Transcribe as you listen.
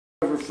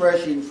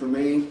Refreshing for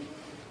me.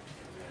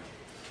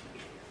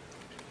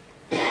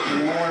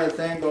 And I want to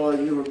thank all of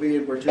you for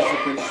being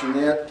participants in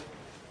that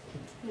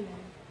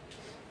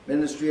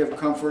ministry of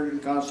comfort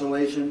and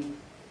consolation.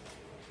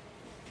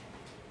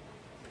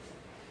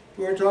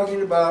 We're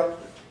talking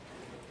about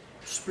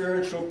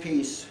spiritual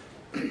peace.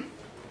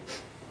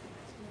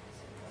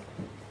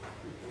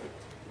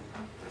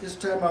 This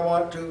time I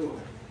want to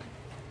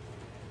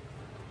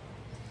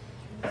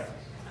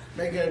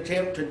make an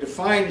attempt to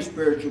define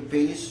spiritual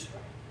peace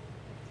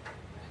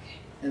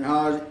and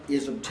how it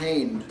is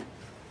obtained.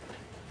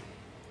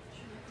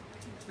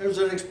 There's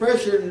an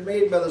expression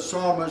made by the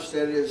psalmist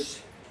that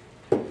is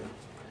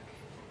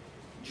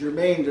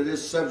germane to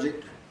this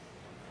subject,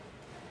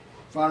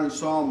 found in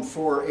Psalm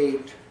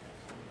 4:8.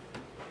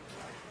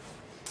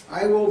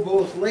 I will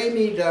both lay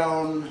me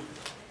down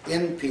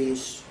in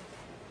peace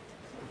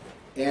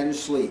and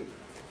sleep.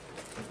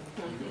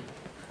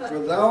 For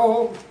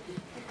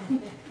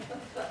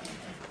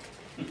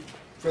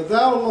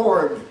thou,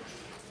 Lord,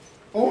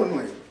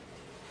 only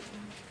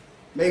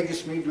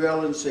makest me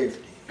dwell in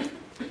safety.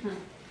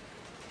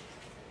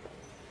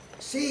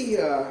 See,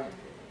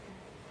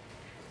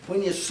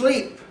 when you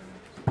sleep,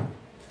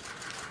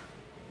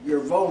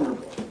 you're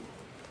vulnerable.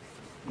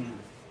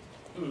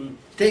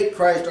 Take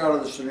Christ out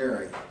of the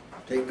scenario.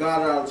 Take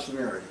God out of the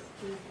scenario.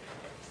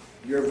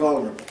 You're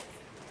vulnerable.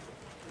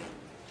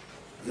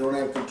 You don't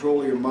have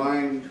control of your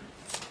mind.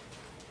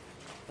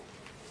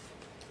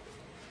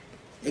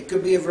 It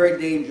could be a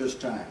very dangerous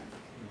time.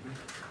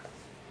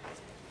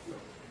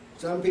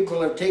 Some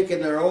people have taken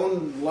their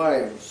own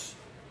lives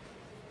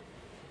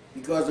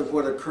because of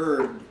what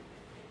occurred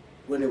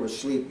when they were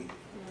sleeping.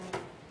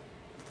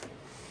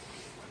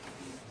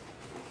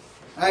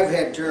 I've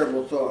had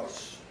terrible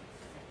thoughts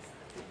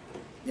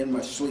in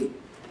my sleep.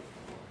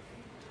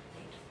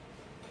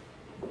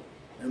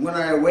 And when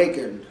I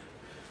awakened,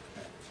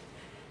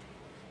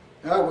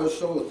 I was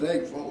so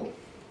thankful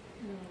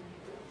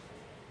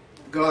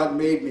God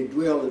made me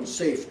dwell in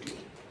safety.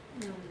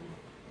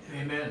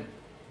 Amen.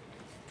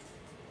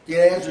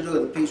 It has to do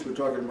with the peace we're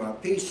talking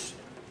about. Peace,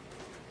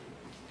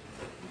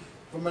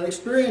 from an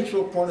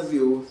experiential point of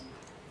view,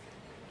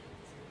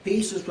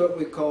 peace is what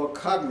we call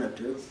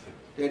cognitive.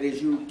 That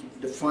is, you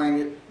define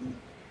it,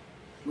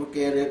 look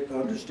at it,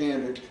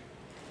 understand it.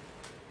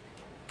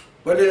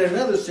 But in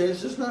another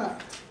sense, it's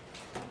not.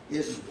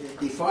 It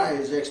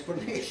defies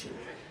explanation.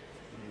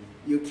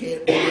 You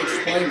can't really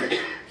explain it.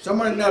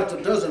 Someone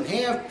that doesn't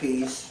have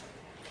peace,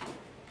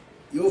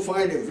 you'll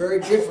find it very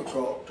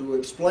difficult to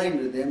explain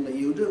to them that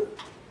you do.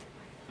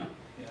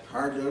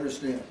 Hard to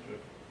understand.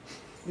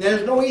 And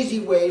there's no easy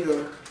way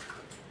to,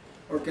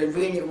 or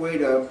convenient way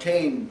to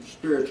obtain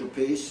spiritual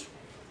peace.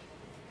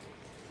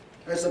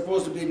 It's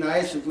supposed to be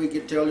nice if we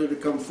could tell you to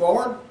come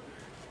forward.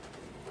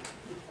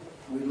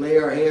 We lay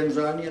our hands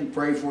on you and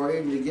pray for you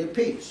and you get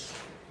peace.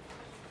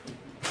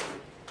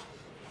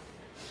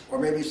 Or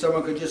maybe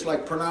someone could just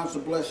like pronounce a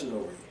blessing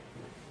over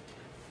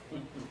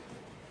you.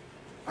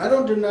 I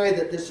don't deny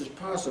that this is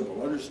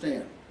possible,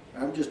 understand.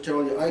 I'm just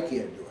telling you I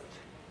can't do it.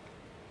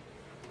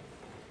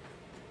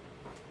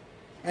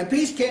 And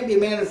peace can't be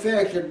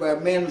manufactured by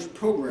men's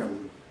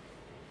program.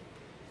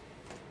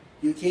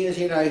 You can't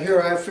say, now here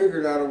I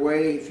figured out a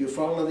way, if you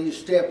follow these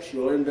steps,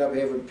 you'll end up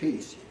having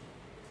peace.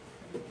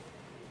 It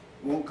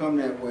won't come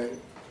that way.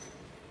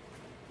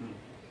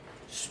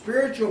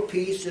 Spiritual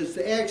peace is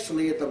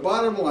actually, at the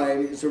bottom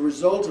line, is a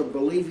result of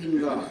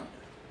believing God.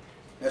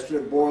 That's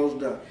what it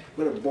boils down.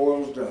 What it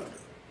boils down to.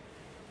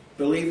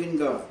 Believing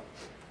God.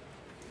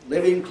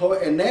 Living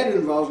close, and that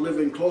involves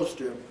living close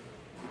to Him.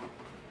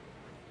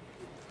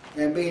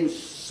 And being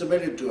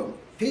submitted to Him.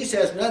 Peace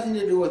has nothing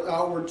to do with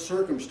outward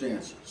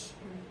circumstances.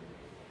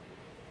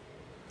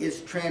 It's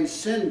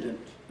transcendent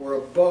or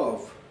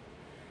above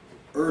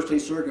earthly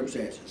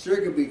circumstances.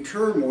 There could be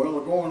turmoil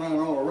going on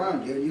all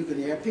around you and you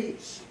can have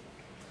peace.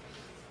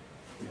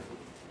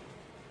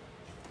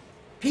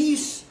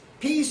 Peace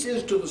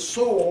is to the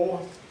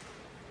soul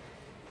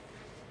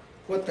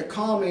what the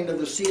calming of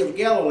the Sea of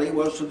Galilee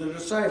was to the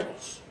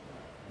disciples.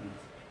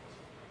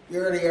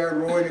 Here they are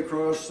rowing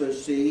across the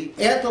sea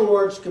at the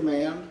Lord's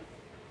command.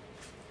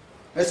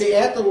 I say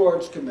at the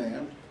Lord's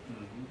command.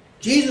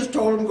 Jesus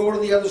told them to go to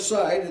the other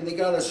side, and they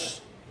got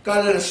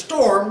in a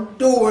storm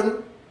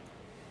doing.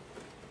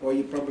 Well,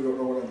 you probably don't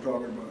know what I'm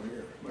talking about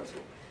here.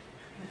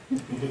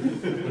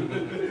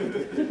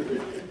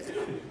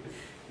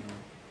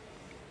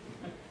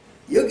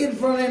 You can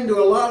run into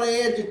a lot of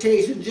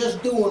agitation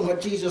just doing what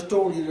Jesus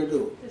told you to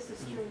do. This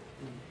is true.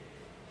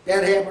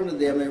 That happened to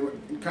them. They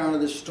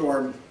encountered this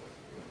storm.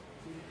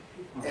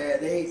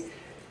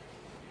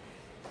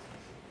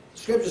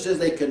 Scripture says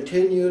they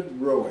continued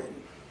rowing.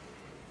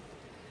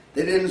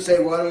 They didn't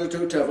say, well, it was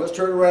too tough. Let's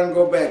turn around and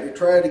go back. We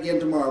try it again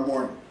tomorrow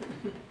morning.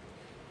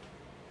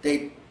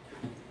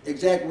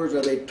 Exact words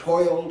are, they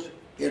toiled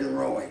in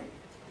rowing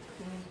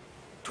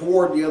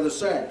toward the other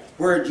side,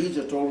 where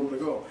Jesus told them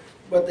to go.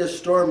 But this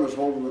storm was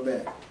holding them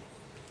back.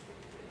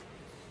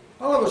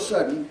 All of a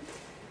sudden,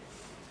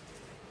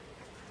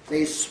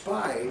 they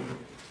spied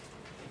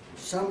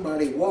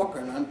somebody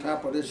walking on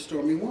top of this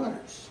stormy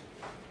waters.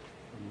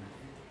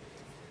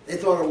 They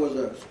thought it was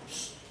a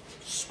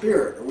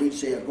spirit, or we'd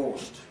say a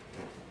ghost.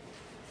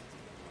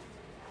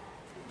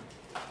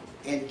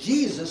 And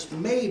Jesus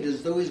made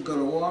as though he's going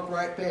to walk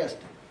right past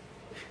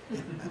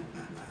him.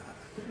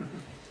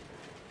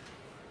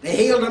 They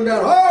hailed him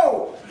down.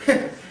 Oh!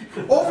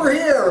 Over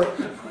here!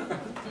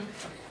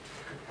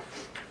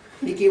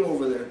 He came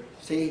over there.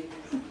 See?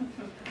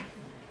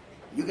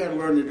 You got to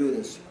learn to do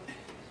this.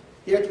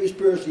 You have to be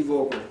spiritually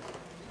vocal.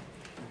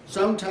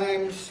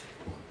 Sometimes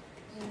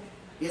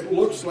it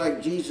looks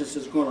like Jesus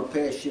is going to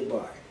pass you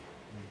by.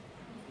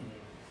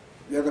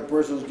 The other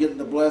person's getting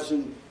the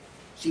blessing,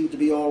 seems to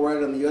be all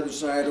right on the other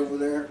side over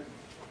there.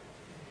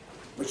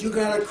 But you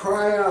got to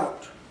cry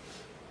out,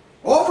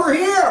 over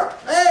here!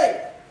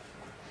 Hey!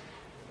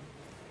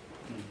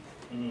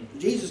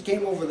 Jesus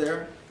came over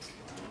there.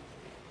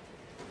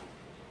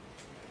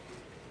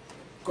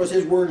 Of course,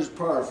 his word is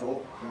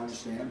powerful, you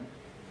understand.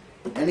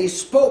 And he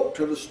spoke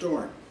to the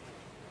storm.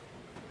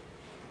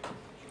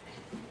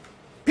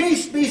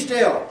 Peace, be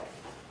still.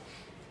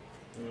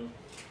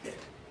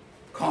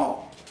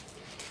 Calm.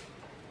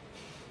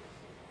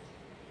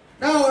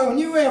 Now, when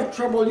you have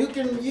trouble, you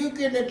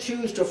can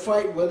choose to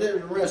fight with it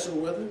and wrestle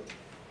with it.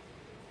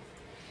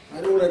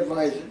 I don't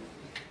advise it.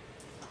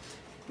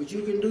 But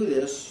you can do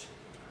this.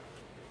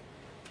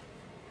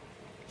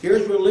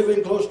 Here's where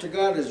living close to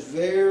God is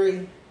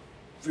very,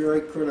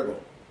 very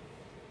critical.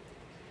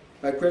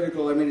 By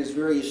critical, I mean it's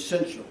very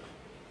essential.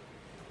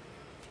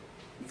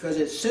 Because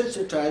it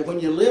sensitizes, when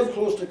you live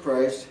close to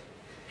Christ,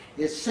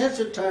 it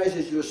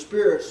sensitizes your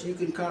spirit so you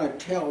can kind of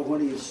tell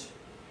when he's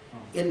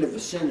in the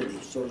vicinity,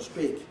 so to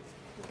speak.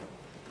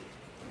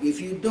 If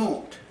you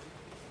don't,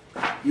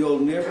 you'll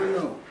never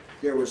know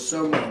there was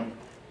someone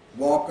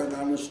walking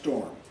on a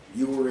storm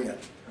you were in.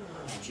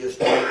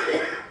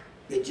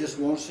 It just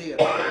won't see it.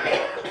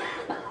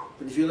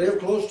 But if you live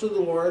close to the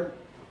Lord,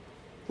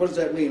 what does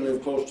that mean,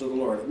 live close to the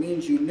Lord? It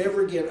means you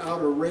never get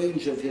out of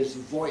range of his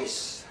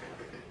voice.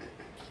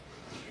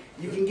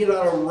 You can get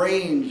out of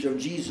range of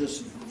Jesus'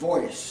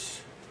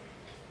 voice,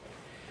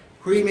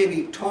 where he may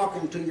be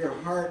talking to your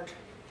heart,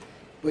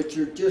 but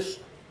you're just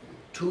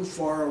too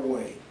far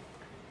away.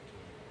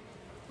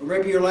 Or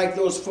maybe you're like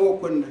those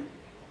folk when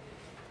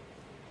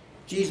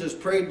Jesus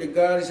prayed to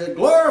God, he said,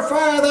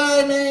 glorify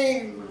thy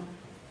name.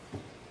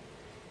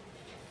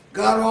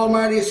 God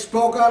Almighty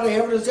spoke out of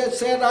heaven and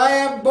said, I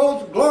have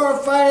both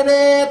glorified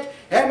it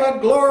and will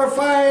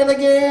glorify it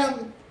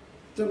again.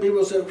 Some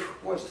people said,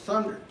 what's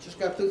thunder? Just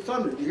got through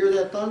thunder. Did you hear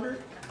that thunder?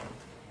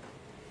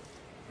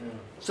 Yeah.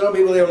 Some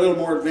people, they were a little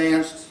more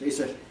advanced. They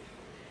said,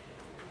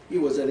 he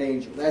was an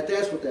angel.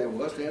 That's what that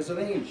was. That's an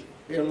angel.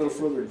 They're a little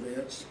further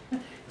advanced.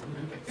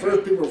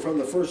 First people from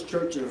the first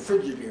church of the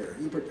Frigidaire.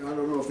 I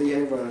don't know if they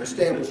have an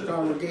established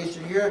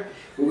congregation here,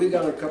 but we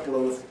got a couple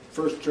of the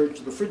first church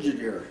of the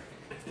Frigidaire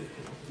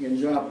in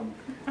Joplin.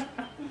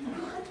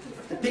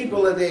 The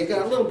people that they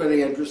got a little bit of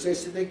interest, they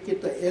said they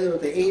get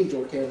the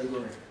angel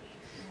category.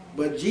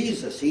 But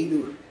Jesus, he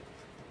knew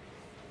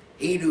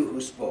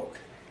who spoke.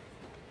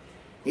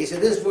 He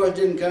said, this voice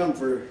didn't come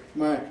for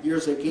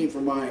yours, it came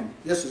for mine.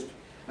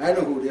 I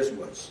know who this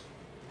was.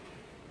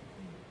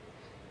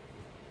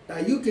 Now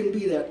you can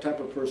be that type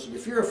of person.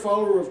 If you're a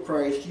follower of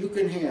Christ, you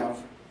can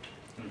have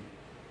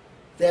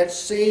that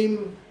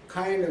same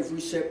kind of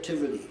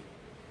receptivity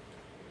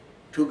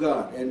to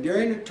God. And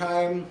during the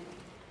time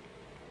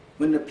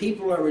when the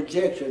people are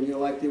rejecting you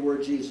like they were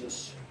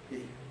Jesus,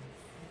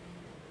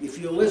 if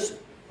you listen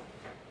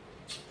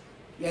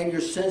and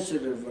you're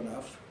sensitive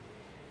enough,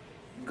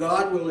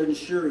 God will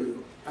ensure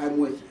you, I'm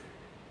with you.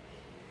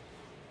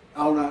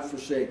 I'll not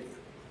forsake you.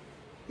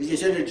 As he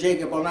said to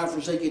Jacob, I'll not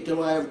forsake you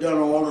till I have done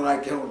all that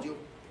I told you.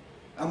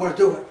 I'm going to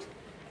do it.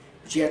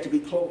 But you have to be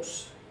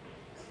close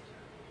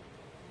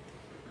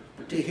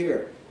to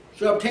hear.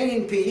 So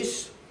obtaining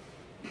peace,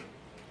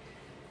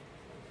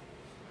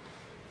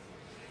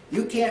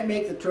 you can't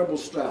make the trouble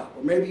stop.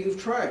 Or maybe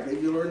you've tried.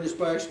 Maybe you learned this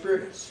by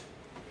experience.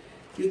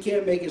 You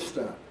can't make it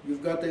stop.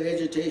 You've got the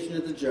agitation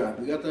at the job.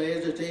 You've got the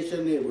agitation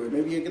in the neighborhood.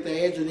 Maybe you get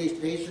the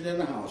agitation in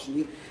the house.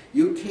 And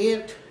you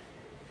can't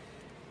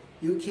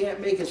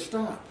make it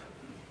stop.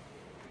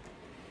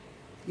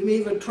 You may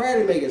even try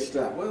to make it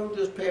stop. Well,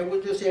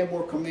 we'll just have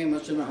more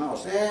commandments in the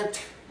house.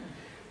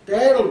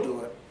 That'll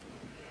do it.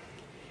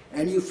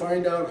 And you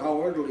find out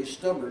how utterly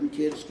stubborn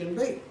kids can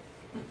be.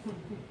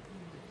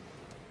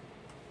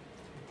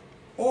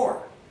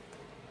 Or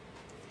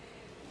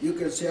you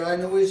can say, I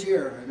know he's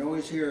here. I know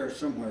he's here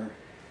somewhere.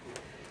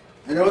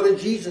 I know that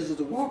Jesus is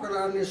walking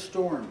on this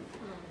storm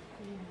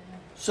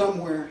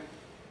somewhere.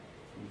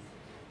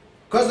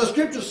 Because the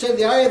scriptures say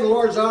the eye of the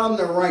Lord is on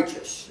the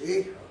righteous.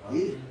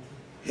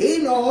 He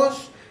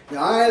knows the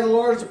eye of the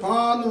Lord is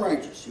upon the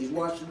righteous. He's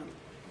watching them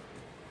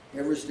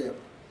every step.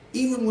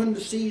 Even when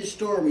the sea is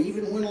stormy,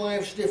 even when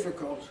life's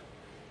difficult,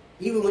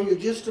 even when you're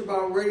just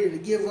about ready to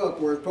give up,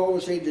 where Paul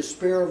would say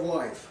despair of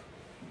life.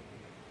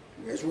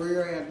 That's where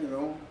you're at, you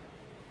know.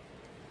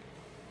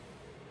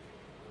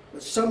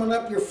 But summon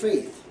up your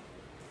faith.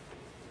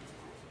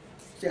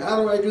 Say,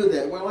 how do I do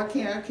that? Well, I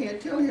can't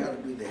tell you how to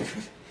do that.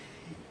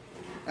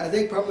 I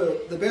think probably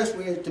the best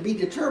way is to be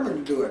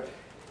determined to do it.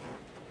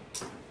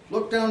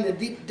 Look down the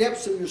deep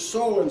depths of your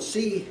soul and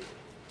see.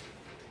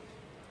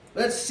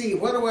 Let's see,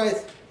 what do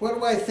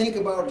I think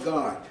about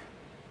God?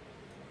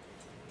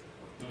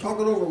 Talk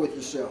it over with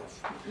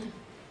yourself.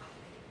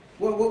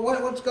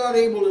 What's God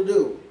able to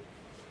do?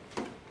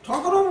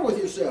 Talk it over with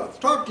yourself.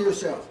 Talk to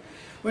yourself.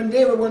 When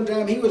David one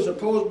time, he was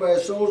opposed by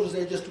his soldiers,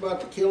 they were just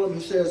about to kill him,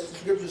 he says, the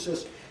scripture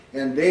says,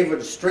 and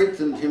David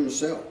strengthened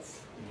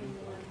himself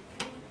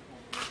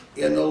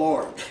in the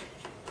Lord.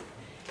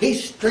 He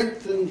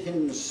strengthened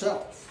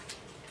himself.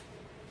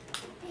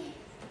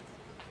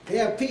 To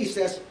have peace,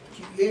 it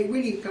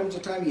really comes a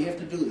time you have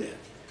to do that.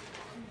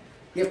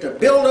 You have to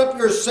build up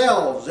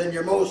yourselves in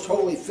your most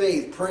holy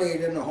faith,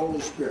 praying in the Holy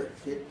Spirit.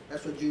 See?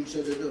 That's what Jude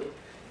said to do.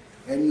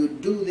 And you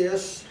do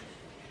this,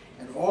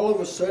 and all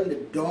of a sudden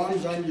it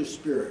dawns on your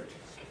spirit.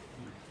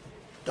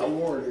 The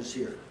Lord is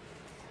here.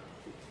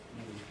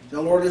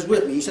 The Lord is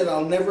with me. He said,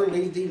 I'll never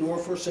leave thee nor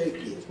forsake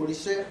thee. That's what he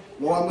said.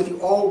 Lo, I'm with you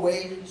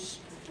always,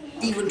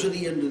 even to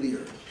the end of the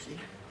earth. See?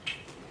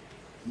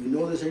 You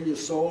know this in your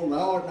soul.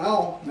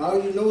 Now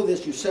you know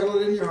this. You settle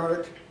it in your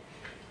heart.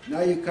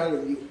 Now you kind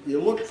of, you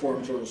look for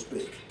him, so to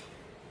speak.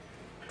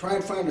 Try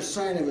and find a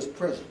sign of his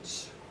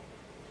presence.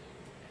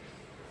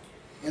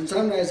 And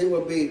sometimes it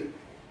will be,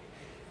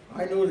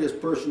 I know this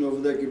person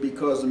over there could be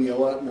causing me a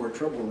lot more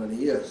trouble than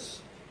he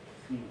is.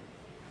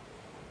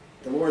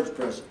 The Lord's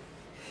present.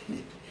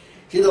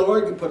 See, the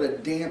Lord can put a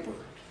damper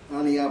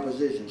on the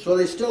opposition. So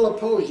they still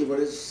oppose you, but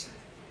it's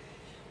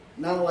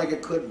not like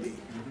it could be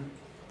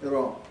at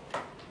all.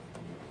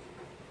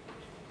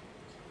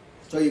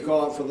 So you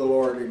call out for the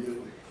Lord, and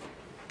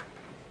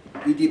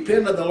you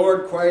depend on the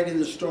Lord quieting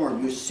the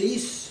storm. You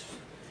cease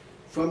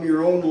from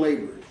your own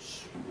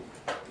labors,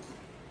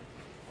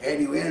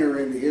 and you enter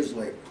into his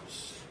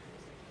labors.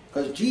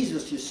 Because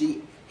Jesus, you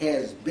see,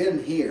 has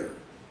been here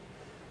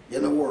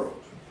in the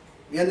world,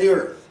 in the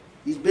earth.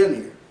 He's been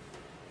here.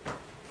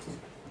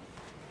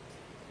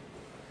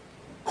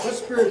 What's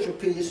spiritual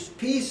peace?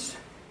 Peace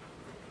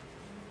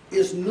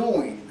is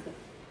knowing.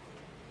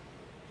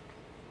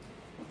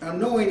 Now,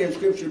 knowing in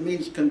Scripture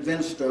means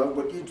convinced of,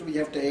 but we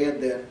have to add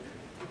that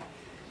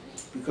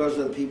because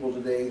of the people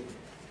today.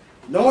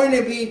 Knowing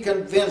and being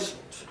convinced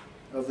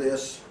of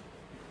this,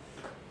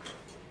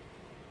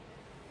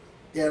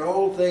 that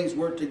all things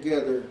work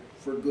together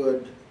for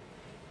good.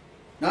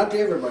 Not to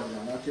everybody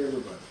now, not to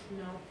everybody.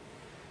 No.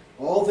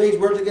 All things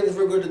work together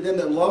for good to them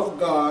that love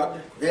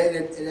God,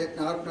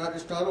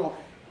 it's not all,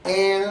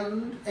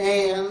 and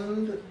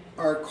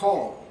are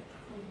called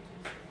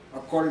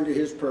according to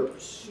his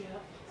purpose. Yeah.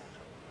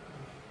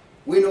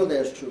 We know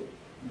that's true.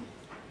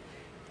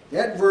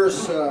 That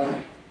verse,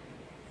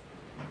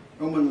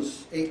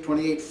 Romans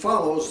 8:28,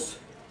 follows,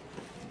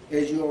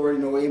 as you already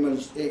know,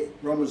 Romans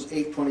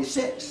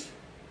 8:26,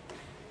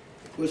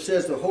 which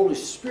says the Holy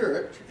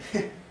Spirit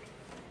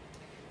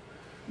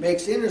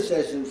makes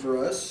intercession for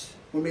us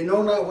when we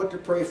know not what to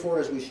pray for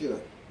as we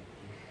should.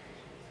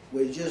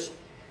 We just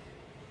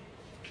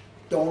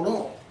don't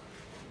know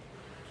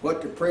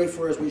what to pray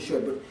for as we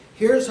should. But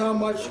here's how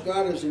much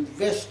God has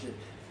invested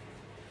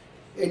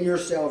in your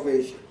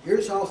salvation.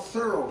 Here's how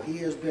thorough he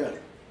has been.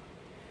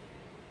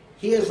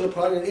 He has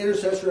supplied an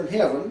intercessor in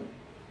heaven,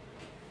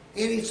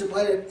 and he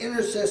supplied an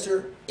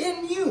intercessor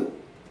in you.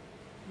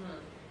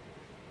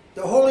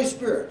 The Holy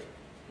Spirit.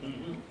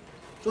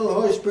 So the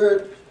Holy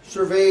Spirit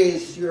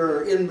surveys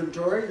your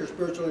inventory, your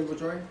spiritual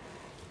inventory.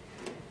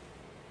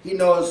 He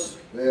knows,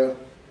 well,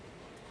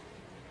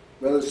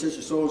 brother,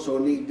 sister, so-and-so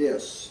need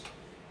this.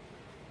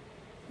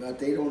 But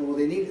they don't know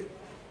they need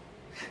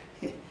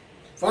it.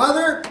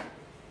 Father,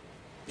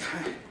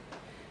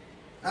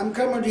 I'm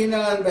coming to you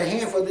now on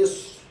behalf of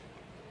this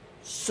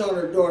son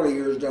or daughter of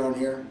yours down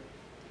here.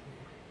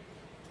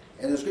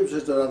 And the scripture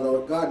says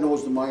that God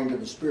knows the mind of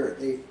the Spirit.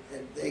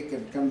 They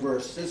can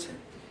converse.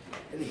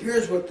 And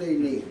here's what they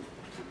need.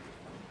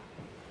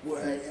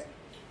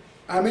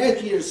 I'm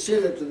asking you to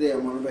send it to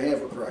them on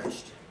behalf of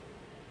Christ.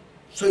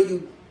 So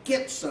you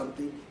get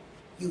something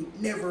you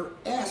never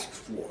asked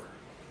for.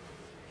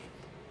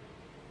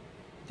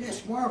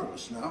 That's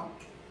marvelous now.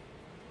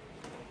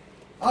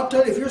 I'll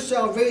tell you, if your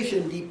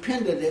salvation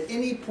depended at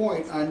any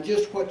point on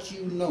just what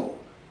you know,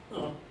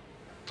 well,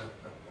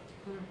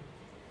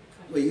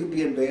 you'd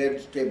be in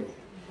bad stable.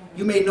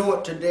 You may know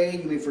it today,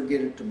 you may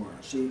forget it tomorrow,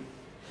 see?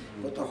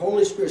 But the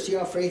Holy Spirit, see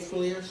how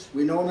faithful he is?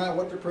 We know not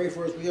what to pray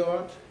for as we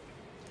ought.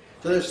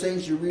 So there's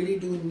things you really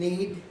do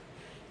need.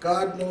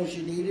 God knows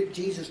you need it.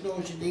 Jesus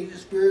knows you need it. The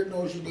Spirit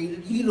knows you need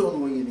it. You don't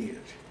know you need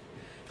it.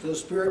 So the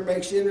Spirit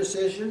makes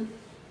intercession.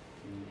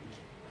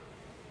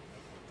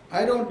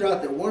 I don't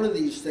doubt that one of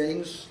these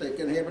things that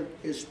can happen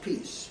is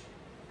peace.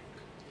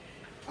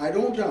 I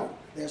don't doubt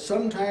that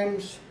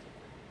sometimes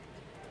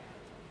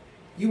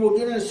you will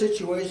get in a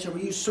situation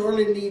where you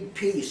sorely need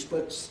peace,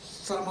 but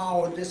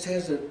somehow this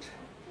hasn't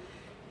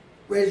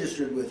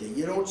registered with you.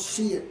 You don't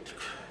see it.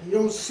 You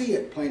don't see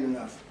it plain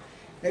enough.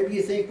 Maybe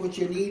you think what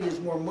you need is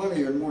more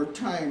money or more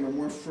time or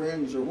more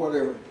friends or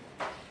whatever.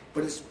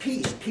 But it's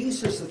peace.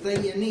 Peace is the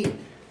thing you need.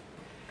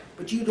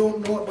 But you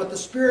don't know it. What the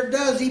Spirit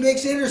does, He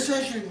makes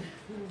intercession.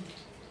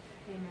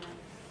 Amen.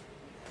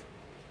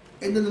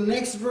 And then the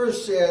next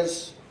verse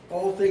says,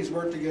 all things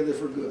work together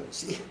for good.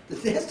 See,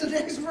 that's the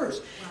next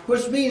verse.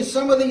 Which means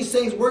some of these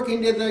things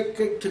working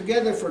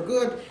together for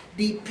good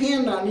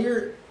depend on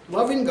your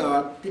loving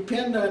God,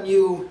 depend on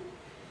you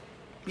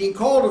being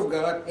called of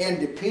God, and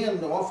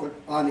depend often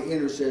on the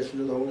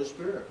intercession of the Holy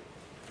Spirit.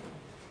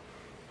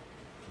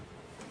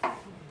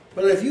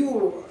 But if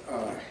you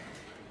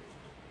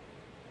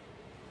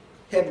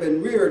have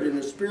been reared in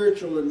a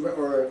spiritual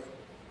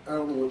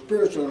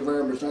spiritual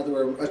environment, it's not the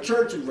word, a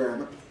church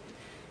environment,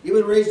 you've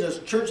been raised in a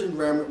church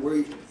environment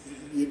where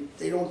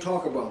they don't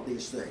talk about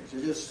these things.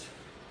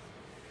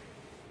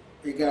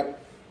 You got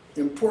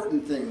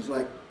important things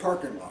like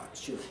parking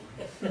lots.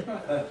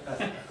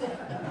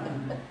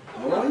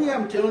 Well, yeah,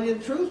 I'm telling you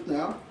the truth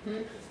now.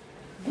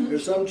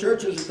 There's some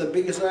churches that the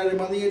biggest item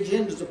on the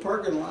agenda is the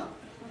parking lot.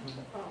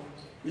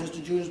 Just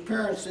the Jewish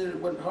parents said it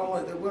went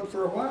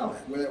for a while.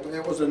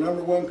 That was the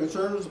number one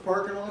concern, was the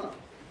parking lot.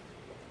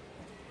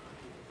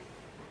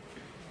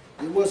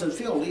 It wasn't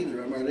filled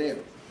either, I might add.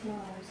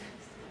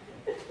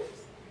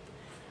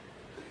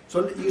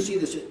 So you see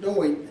this,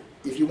 knowing,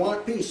 if you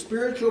want peace,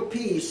 spiritual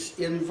peace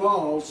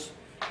involves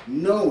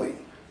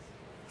knowing,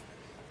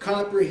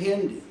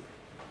 comprehending,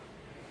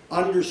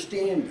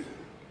 understanding,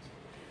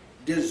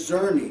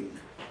 discerning,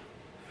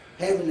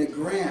 having a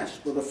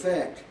grasp of the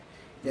fact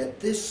that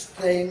this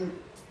thing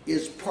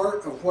is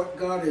part of what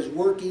God is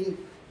working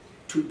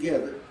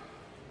together.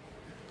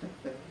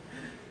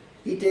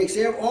 He takes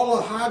all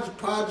the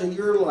hodgepodge of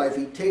your life,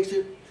 He takes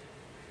it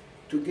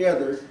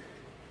together,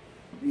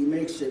 and He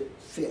makes it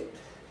fit.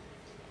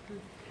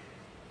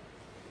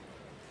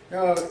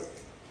 Now,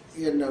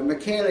 in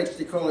mechanics,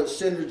 they call it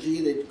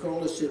synergy. They call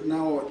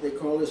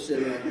this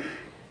in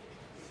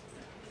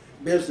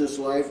business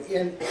life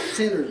in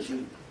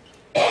synergy.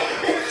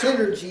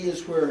 Synergy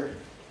is where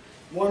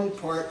one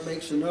part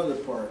makes another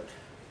part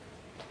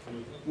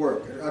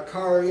work. A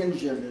car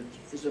engine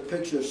is a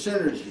picture of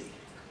synergy.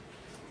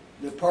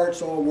 The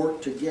parts all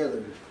work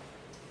together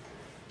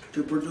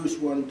to produce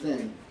one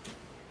thing.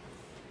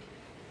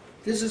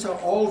 This is how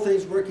all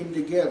things working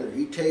together.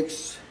 He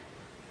takes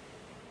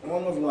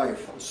all of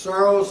life, the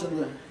sorrows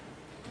and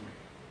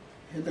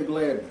the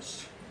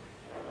gladness,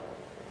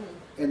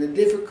 and the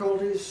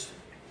difficulties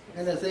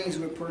and the things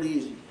that were pretty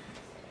easy,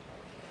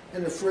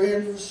 and the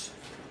friends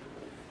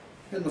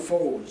and the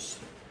foes,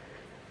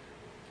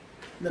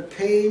 and the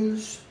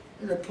pains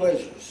and the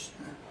pleasures.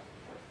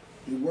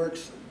 He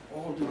works them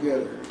all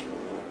together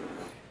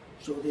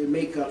so they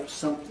make up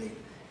something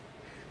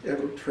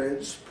that will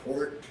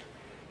transport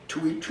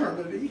to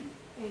eternity.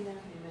 Amen.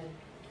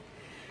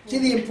 See,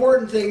 the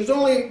important thing is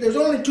there's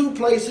only two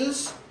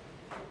places,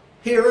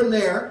 here and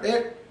there.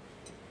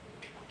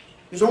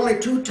 There's only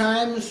two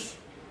times,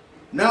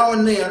 now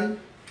and then.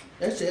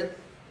 That's it.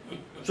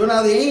 So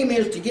now the aim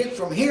is to get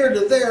from here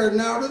to there and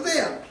now to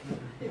then.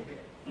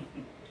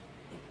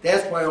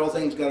 That's why all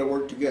things got to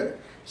work together.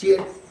 See,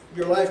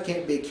 your life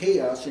can't be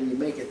chaos and you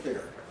make it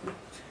there.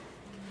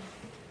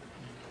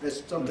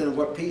 That's something of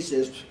what peace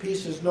is.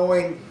 Peace is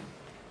knowing.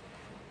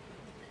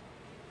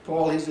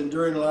 Paul, he's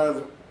enduring a lot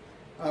of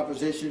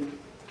opposition,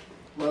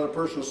 a lot of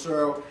personal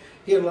sorrow.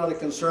 He had a lot of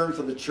concern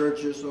for the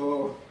churches.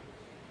 Oh,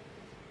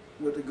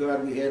 with the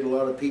God we had a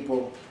lot of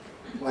people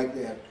like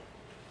that.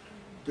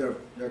 Their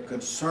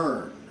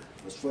concern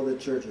was for the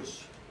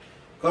churches.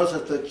 Because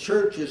if the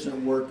church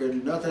isn't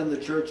working, nothing the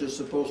church is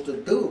supposed to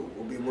do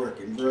will be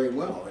working very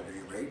well, at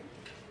any rate.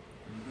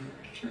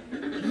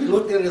 He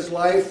looked at his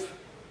life,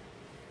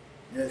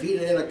 and if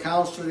he'd had a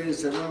counselor, he'd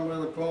said, well,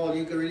 Brother Paul,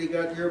 you really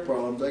got your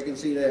problems. I can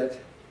see that.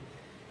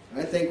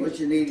 I think what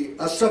you need,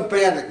 a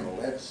sabbatical.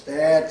 That's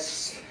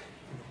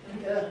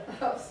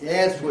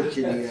what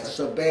you need, a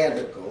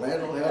sabbatical.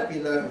 That'll help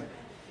you to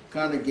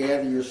kind of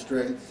gather your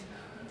strength.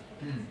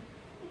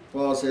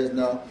 Paul says,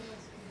 no,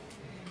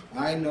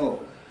 I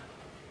know.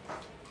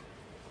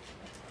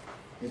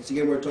 It's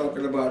again, we're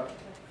talking about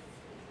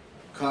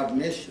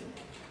cognition,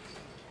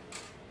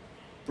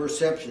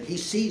 perception. He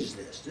sees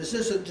this. This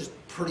isn't just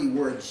pretty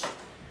words.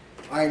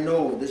 I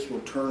know this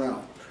will turn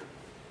out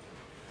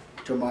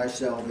to my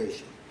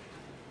salvation.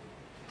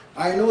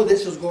 I know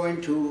this is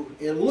going to,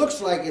 it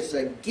looks like it's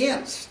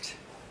against,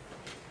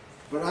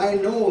 but I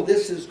know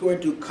this is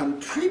going to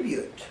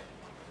contribute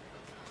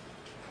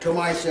to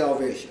my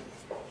salvation.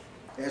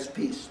 That's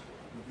peace.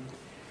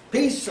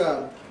 Peace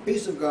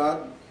of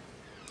God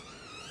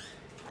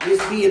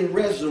is being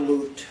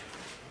resolute.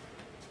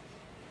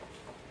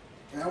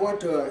 And I want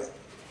to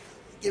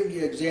give you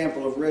an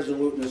example of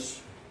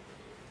resoluteness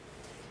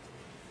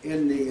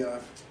in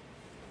the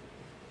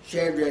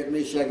Shadrach,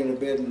 Meshach, and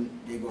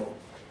Abednego.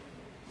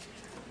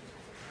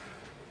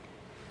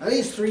 Now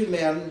these three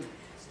men,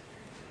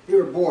 they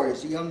were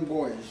boys, young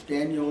boys.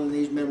 Daniel and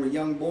these men were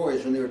young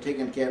boys when they were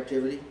taken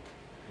captivity.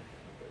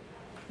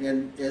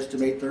 And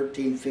estimate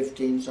 13,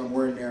 15,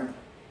 somewhere in there.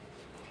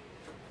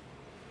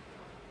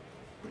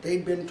 But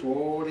they'd been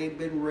told, they'd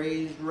been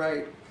raised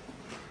right.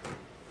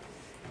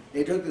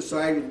 They took the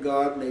side of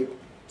God, and they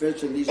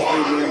eventually these three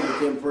men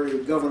became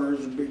pretty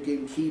governors and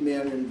became key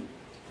men in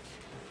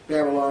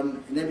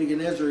Babylon. And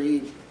Nebuchadnezzar,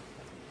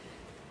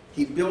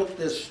 he built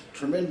this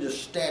tremendous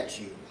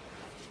statue,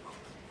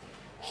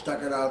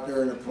 stuck it out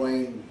there in the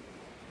plain,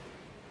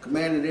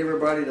 commanded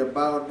everybody to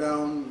bow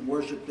down,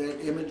 worship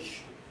that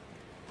image,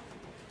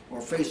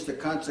 or face the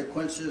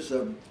consequences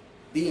of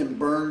being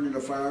burned in a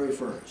fiery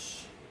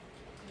furnace.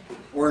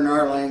 Or in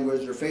our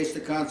language, or face the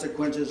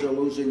consequences of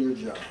losing your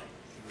job.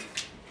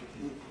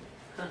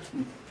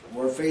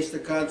 Or face the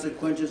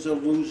consequences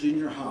of losing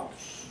your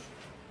house.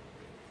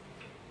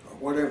 Or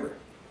whatever.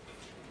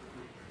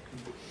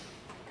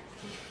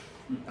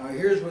 Now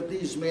here's what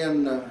these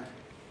men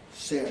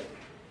said.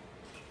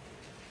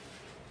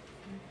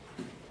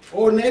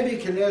 "Oh,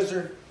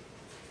 Nebuchadnezzar,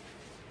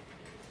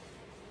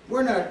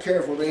 we're not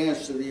careful to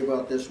answer thee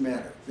about this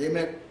matter." They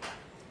meant,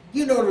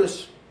 you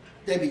notice,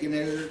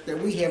 Nebuchadnezzar, that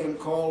we haven't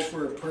called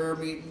for a prayer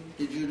meeting.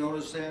 Did you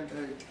notice that,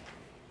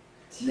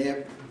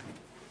 Neb?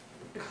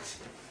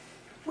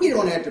 We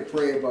don't have to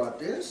pray about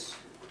this.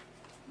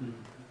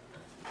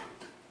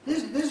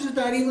 This is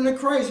not even a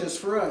crisis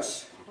for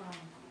us. Wow.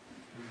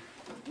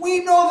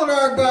 We know that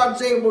our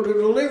God's able to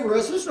deliver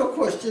us. There's no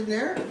question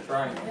there. That's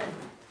right.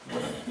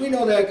 We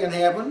know that can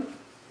happen.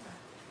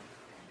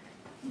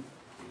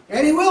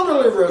 And He will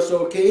deliver us,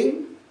 O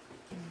King.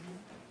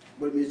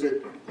 But it means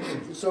that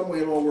in some way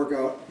it'll all work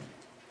out.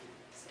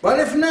 But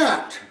if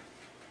not,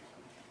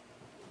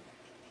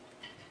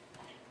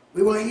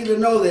 we want you to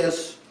know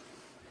this.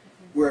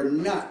 We're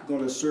not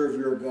going to serve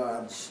your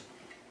gods,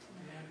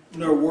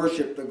 nor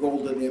worship the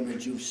golden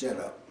image you've set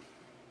up.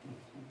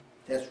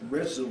 That's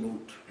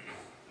resolute.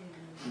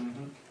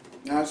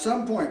 Now at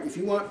some point, if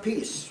you want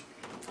peace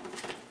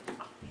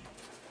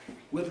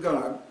with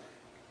God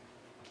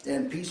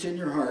and peace in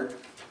your heart,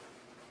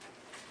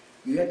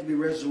 you have to be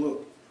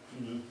resolute.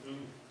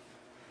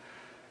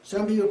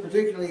 Some people,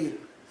 particularly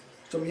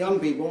some young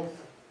people,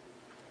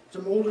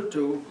 some older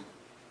too,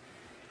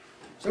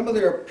 some of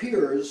their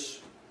peers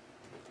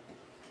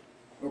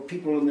or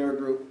people in their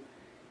group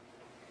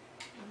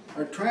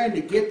are trying to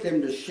get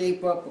them to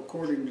shape up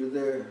according to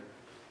their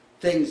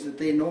things that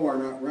they know are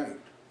not right.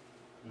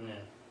 Yeah.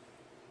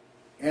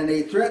 And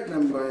they threaten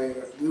them by,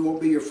 we won't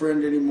be your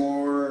friend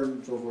anymore,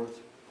 and so forth.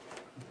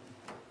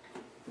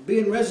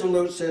 Being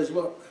resolute says,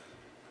 look,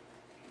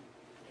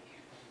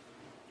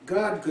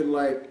 God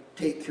could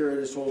take care of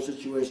this whole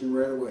situation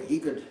right away. He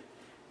could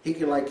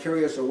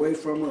carry us away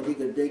from it. He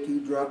could make you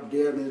drop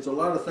dead. I mean, there's a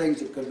lot of things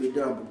that could be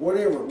done. But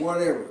whatever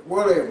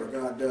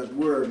God does,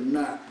 we're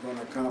not going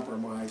to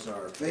compromise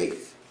our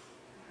faith.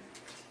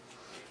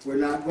 We're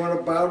not going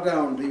to bow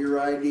down to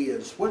your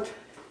ideas.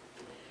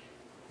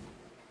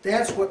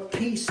 That's what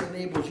peace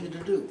enables you to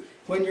do.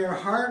 When your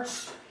heart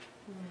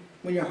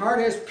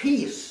has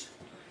peace,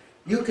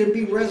 you can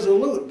be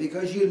resolute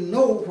because you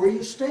know where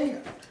you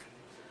stand.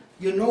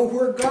 You know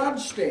where God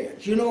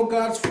stands. You know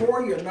God's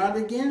for you, not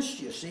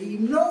against you. See, you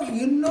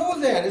know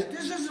that.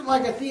 This isn't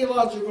like a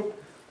theological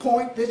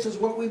point. This is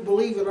what we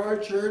believe at our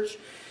church.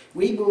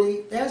 We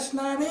believe that's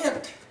not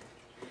it.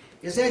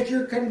 It's that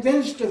you're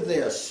convinced of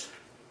this.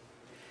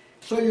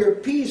 So your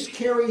peace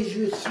carries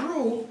you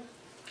through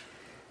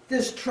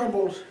this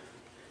troubled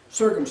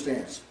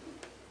circumstance.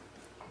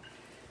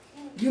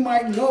 You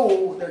might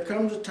know there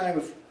comes a time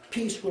of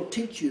peace will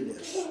teach you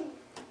this.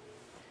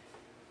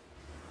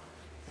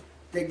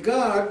 That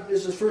God,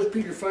 this is 1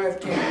 Peter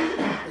 5:10,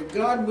 that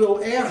God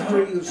will,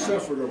 after you've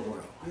suffered a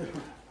while.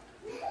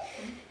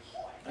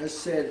 I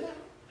said,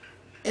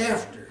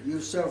 after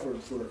you've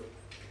suffered for,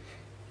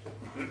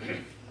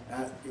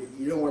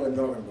 you know what I'm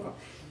talking about.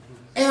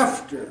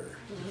 After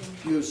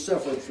you've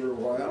suffered for a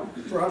while,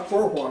 for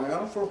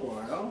a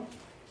while.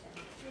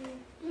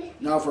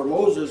 Now for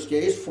Moses'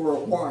 case, for a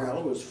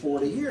while was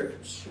 40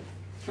 years.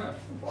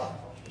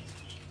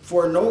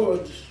 For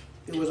Noah,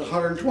 it was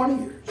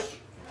 120 years.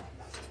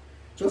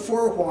 So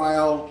for a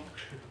while,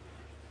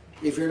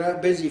 if you're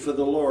not busy for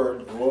the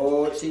Lord,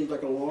 oh, it seems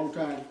like a long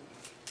time.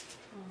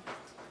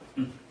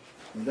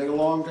 It takes a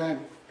long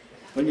time.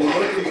 When you're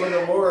working for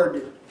the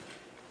Lord,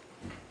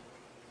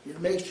 it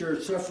makes your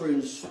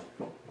sufferings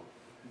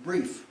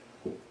brief,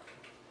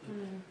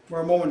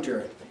 more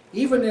momentary.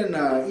 Even in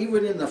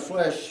the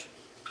flesh.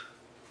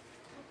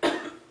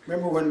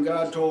 Remember when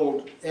God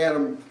told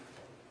Adam,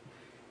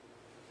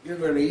 "You're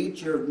going to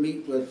eat your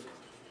meat with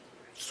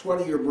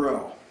sweat of your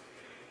brow.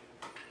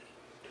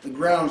 The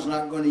ground's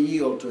not going to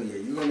yield to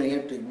you. You're going to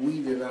have to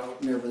weed it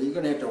out and everything.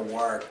 You're going to have to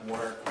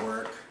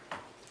work."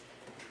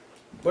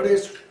 But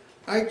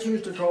I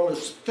choose to call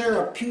this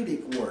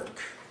therapeutic work.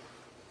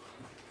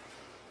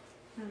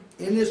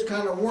 In this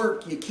kind of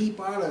work, you keep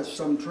out of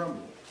some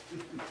trouble.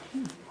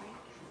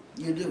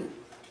 You do.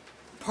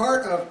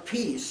 Part of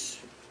peace,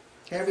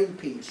 having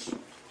peace,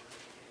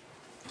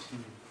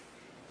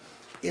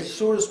 is,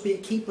 so to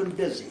speak, keeping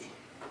busy.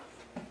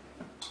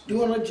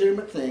 Doing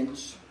legitimate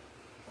things.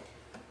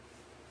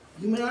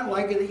 You may not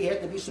like it that you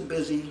have to be so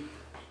busy,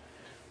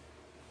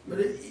 but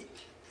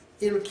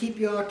it'll keep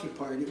you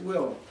occupied. It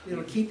will.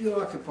 It'll keep you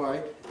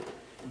occupied.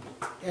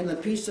 And the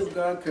peace of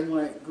God can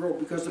grow,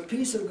 because the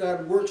peace of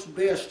God works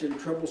best in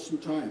troublesome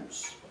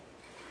times.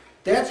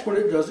 That's when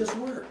it does its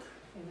work.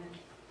 Amen.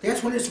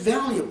 That's when it's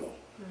valuable.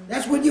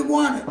 That's when you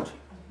want it.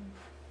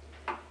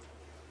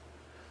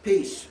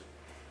 Peace.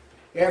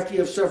 After you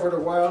have suffered a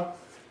while,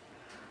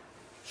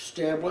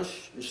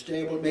 establish,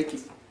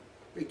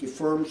 make you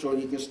firm so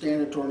you can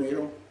stand a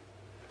tornado.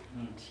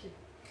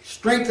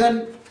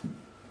 Strengthen,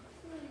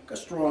 like a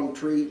strong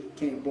tree,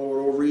 can't blow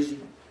it over easy.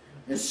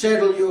 And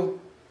settle you,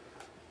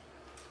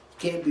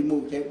 can't be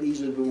moved, can't be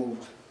easily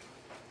moved.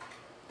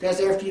 That's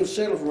after you've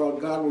settled for a while,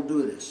 God will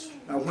do this.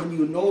 Now when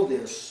you know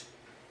this,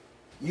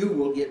 you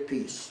will get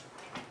peace.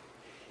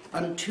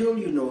 Until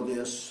you know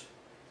this,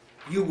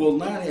 you will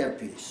not have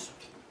peace.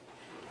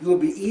 You will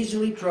be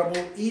easily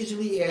troubled,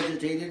 easily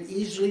agitated,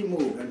 easily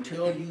moved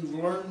until you've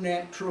learned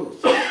that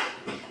truth.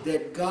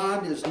 That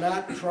God is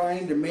not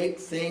trying to make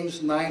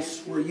things nice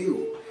for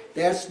you.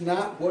 That's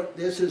not what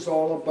this is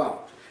all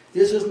about.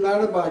 This is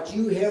not about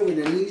you having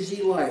an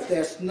easy life.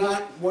 That's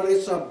not what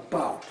it's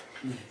about.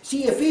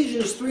 See,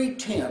 Ephesians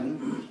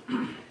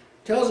 3:10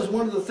 tells us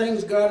one of the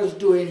things God is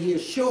doing. He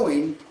is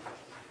showing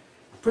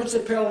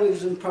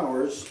principalities and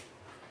powers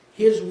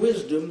His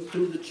wisdom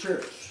through the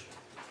church.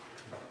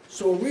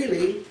 So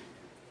really,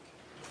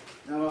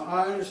 now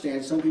I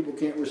understand some people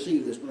can't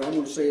receive this, but I'm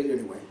going to say it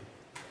anyway.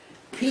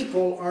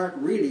 People aren't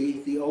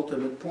really the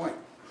ultimate point.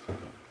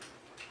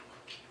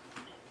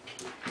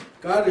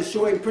 God is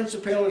showing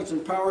principalities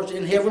and powers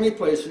in heavenly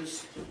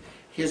places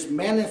His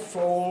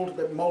manifold,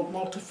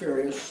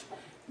 multifarious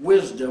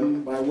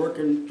wisdom by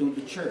working through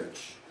the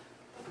church.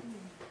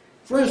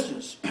 For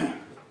instance,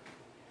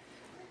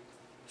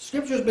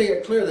 Scriptures make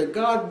it clear that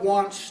God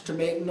wants to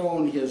make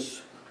known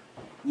His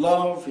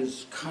love,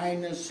 His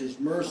kindness, His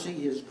mercy,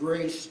 His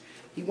grace.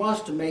 He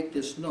wants to make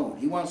this known.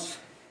 He wants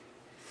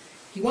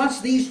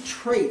these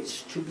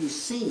traits to be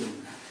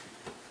seen.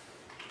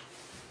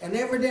 And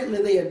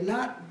evidently they had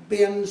not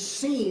been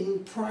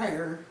seen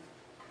prior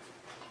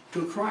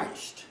to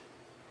Christ.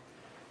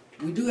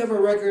 We do have a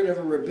record of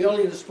a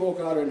rebellion that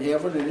spoke out in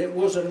heaven, and it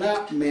was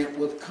not met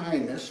with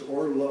kindness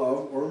or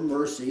love or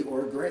mercy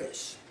or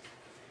grace.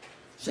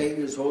 Satan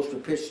and his host are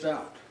pitched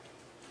out.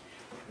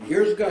 And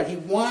here's God. He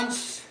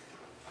wants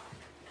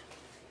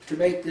to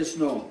make this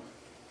known.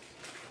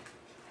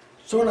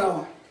 So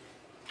now,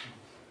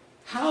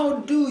 how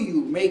do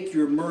you make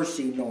your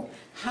mercy known?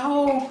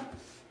 How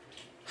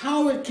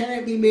can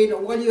it be made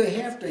known? Well, you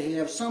have to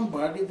have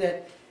somebody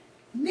that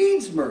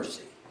needs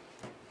mercy.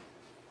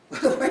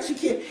 Otherwise you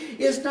can't.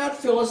 It's not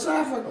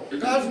philosophical.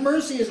 God's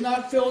mercy is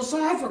not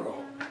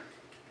philosophical.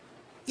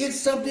 It's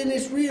something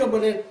that's real,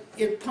 but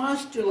it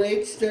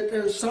postulates that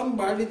there's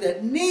somebody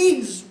that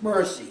needs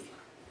mercy.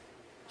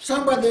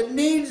 Somebody that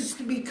needs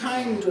to be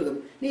kind to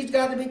them. Needs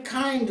God to be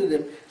kind to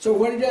them. So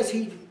what He does,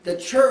 the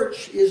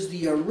church is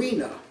the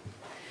arena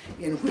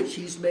in which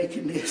He's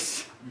making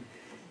this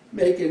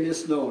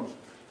known.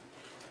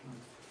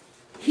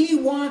 He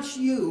wants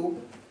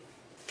you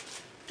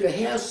to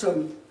have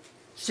some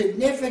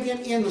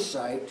significant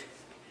insight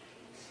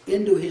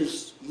into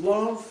His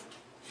love,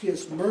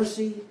 His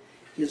mercy,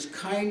 His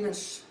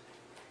kindness,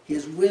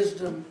 His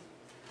wisdom.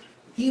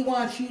 He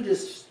wants you to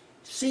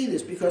see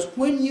this, because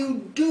when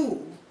you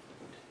do,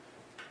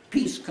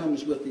 peace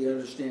comes with the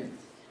understanding.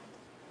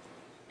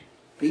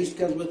 Peace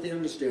comes with the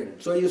understanding.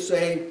 So you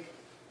say,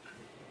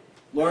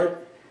 Lord,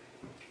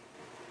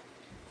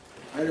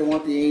 I don't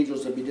want the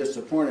angels to be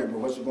disappointed, but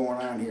what's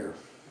going on here?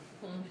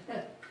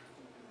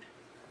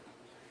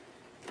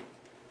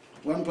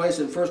 One place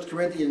in 1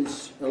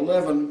 Corinthians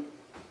 11,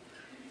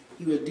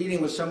 he was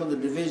dealing with some of the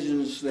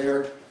divisions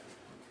there.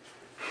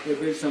 There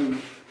have been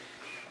some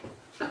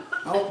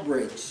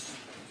outbreaks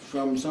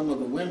from some of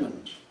the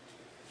women.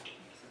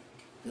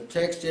 The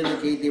text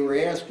indicates they were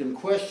asking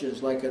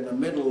questions like in the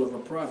middle of a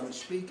prophet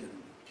speaking.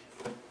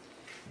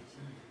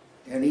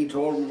 And he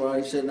told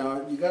them, he said,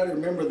 now you got to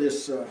remember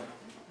this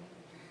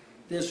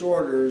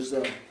order is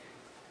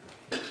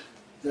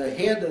the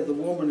head of the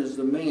woman is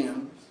the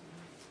man.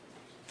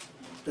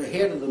 The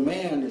head of the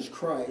man is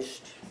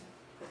Christ,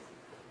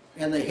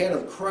 and the head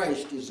of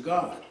Christ is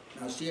God.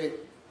 Now see,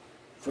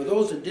 for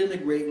those that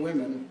denigrate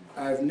women,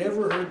 I've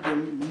never heard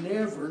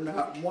them,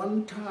 not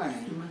one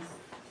time,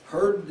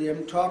 heard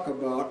them talk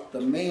about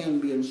the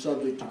man being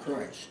subject to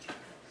Christ.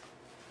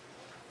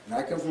 And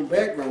I come from a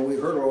background, we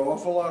heard an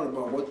awful lot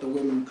about what the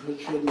women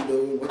shouldn't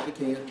do and what they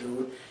can't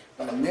do,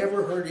 but I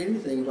never heard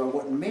anything about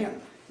what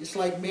men. It's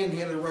like men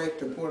had a right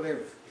to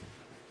whatever.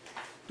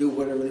 Do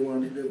whatever they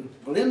wanted to do.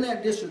 Well, in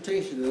that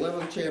dissertation, the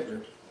 11th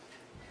chapter,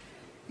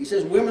 he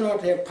says women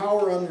ought to have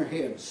power on their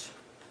heads,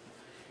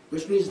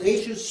 which means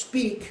they should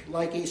speak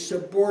like a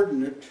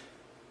subordinate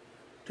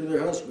to their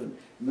husband.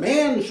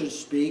 Man should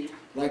speak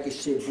like a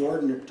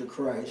subordinate to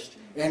Christ,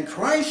 and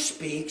Christ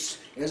speaks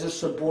as a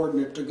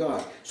subordinate to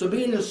God. So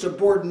being in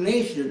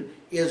subordination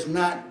is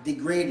not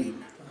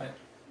degrading. Right.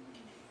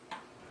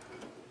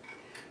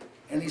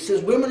 And he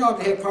says women ought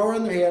to have power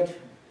on their head,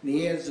 and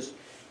he adds this,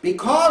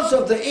 because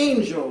of the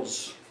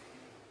angels.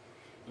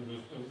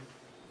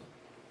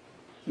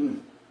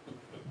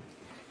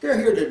 They're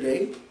here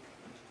today.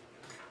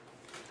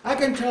 I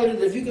can tell you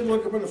that if you can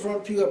look up in the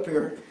front pew up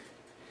here,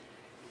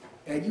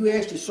 and you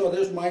actually saw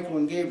there's Michael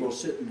and Gabriel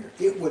sitting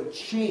there, it would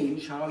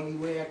change how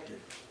you acted.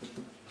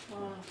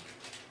 Wow.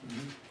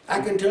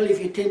 I can tell you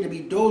if you tend to be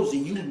dozy,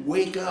 you'd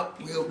wake up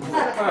real quick.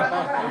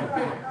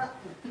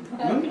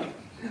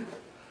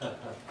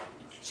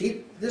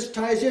 See, this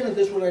ties into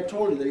this what I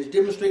told you, that he's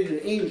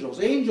demonstrated to angels.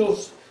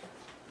 Angels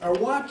are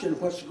watching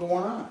what's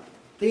going on.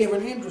 They have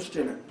an interest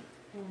in it.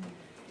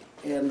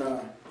 And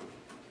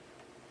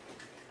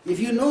if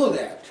you know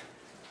that,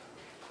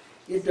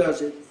 it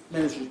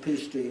ministers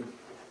peace to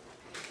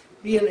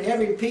you.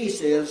 Having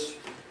peace is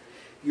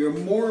you're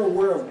more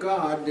aware of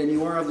God than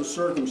you are of the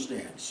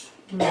circumstance.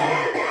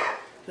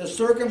 The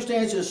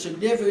circumstance is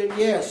significant,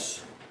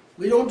 yes.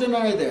 We don't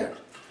deny that.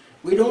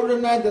 We don't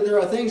deny that there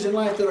are things in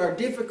life that are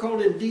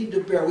difficult indeed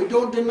to bear. We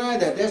don't deny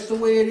that. That's the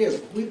way it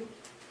is.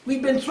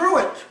 We've been through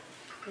it.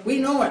 We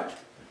know it.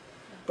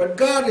 But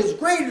God is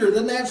greater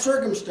than that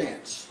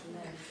circumstance.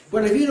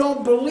 But if you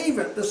don't believe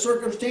it, the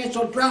circumstance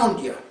will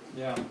drown you.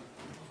 Yeah.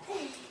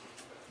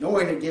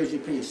 Knowing it gives you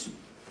peace.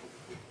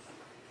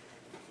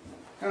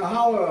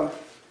 Now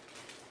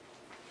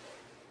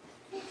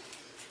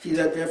see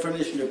that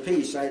definition of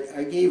peace,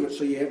 I gave it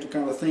so you have to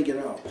kind of think it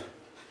out.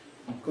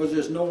 Because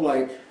there's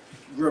no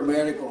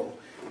grammatical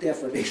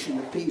definition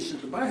of peace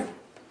in the Bible.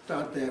 It's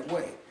not that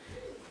way.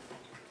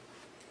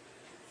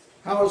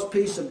 How is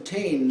peace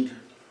obtained?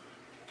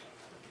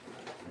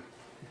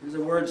 As the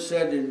word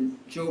said in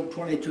Job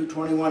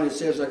 22:21, it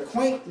says,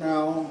 "Acquaint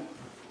now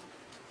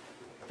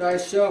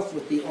thyself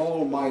with the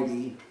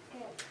Almighty,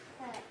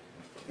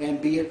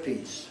 and be at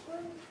peace."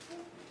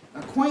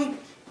 Acquaint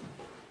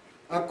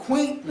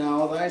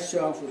now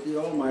thyself with the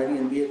Almighty,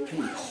 and be at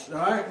peace. All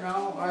right,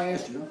 now I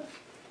ask you,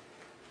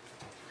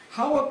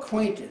 how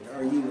acquainted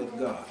are you with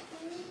God?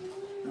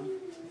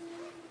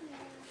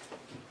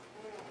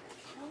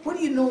 What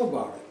do you know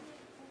about it?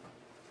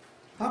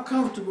 How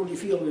comfortable do you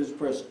feel in His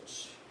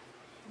presence?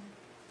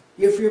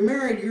 If you're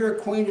married, you're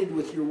acquainted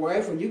with your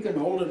wife, and you can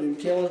hold an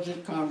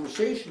intelligent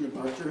conversation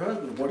about your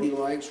husband, what he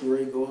likes, where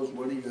he goes,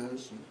 what he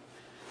does.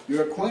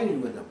 You're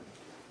acquainted with him.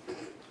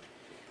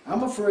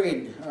 I'm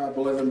afraid,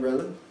 beloved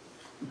brethren,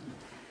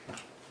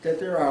 that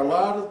there are a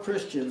lot of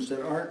Christians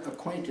that aren't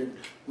acquainted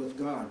with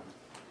God.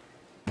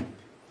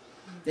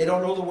 They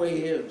don't know the way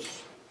He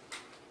is.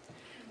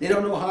 They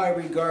don't know how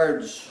He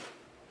regards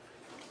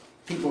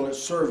people that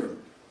serve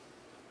Him.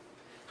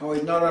 How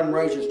He's not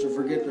unrighteous to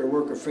forget their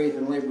work of faith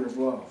and labor of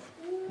love.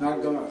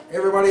 Not God.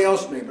 Everybody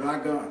else may, but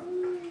not God.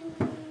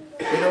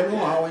 They don't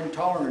know how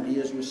intolerant He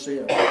is with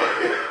sin.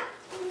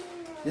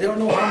 They don't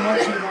know how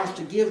much He wants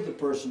to give the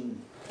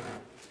person,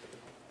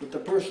 but the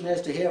person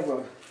has to have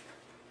an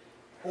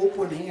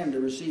open hand to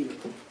receive it.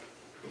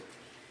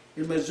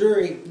 In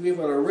Missouri, we've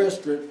got a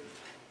restaurant,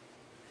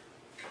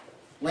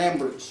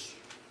 Lambert's.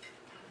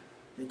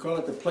 They call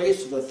it the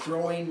place of the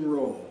throwing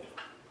roll.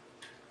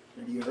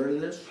 Have you heard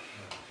of this?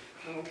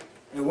 No.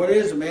 And what it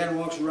is, a man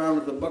walks around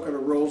with a bucket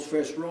of rolls,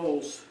 fresh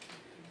rolls,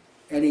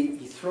 and he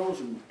throws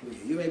them to you.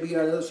 You may be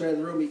on the other side of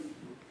the room, he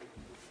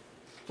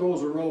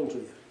throws a roll to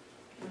you.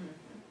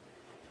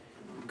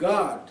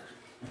 God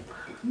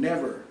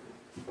never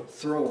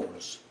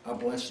throws a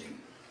blessing.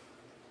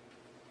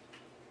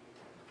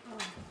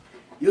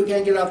 You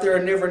can't get out there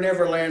and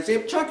never land and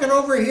say, chuck it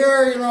over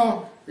here,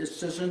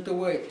 This isn't the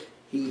way.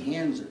 He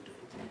hands it.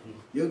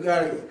 You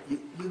gotta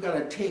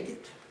take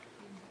it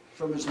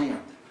from His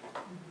hand.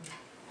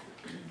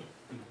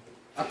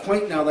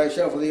 Acquaint now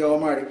thyself with the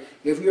Almighty.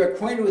 If you're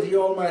acquainted with the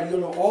Almighty, you'll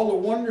know all the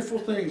wonderful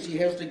things He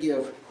has to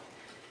give.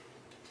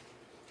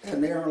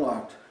 And they are a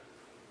lot.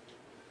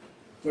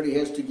 What He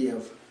has to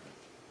give.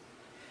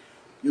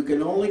 You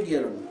can only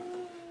get them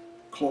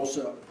close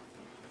up.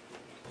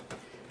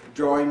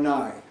 Drawing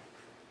nigh.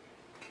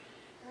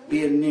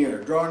 Being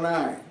near. Draw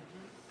nigh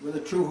with a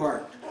true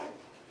heart.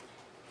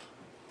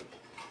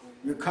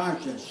 Your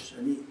conscience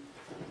and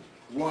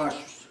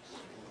washed,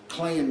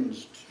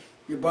 cleansed.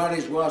 Your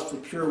body's washed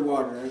with pure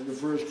water as the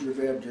first of your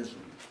baptism.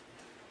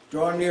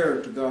 Draw nearer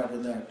to God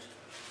in that.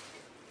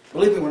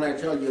 Believe me when I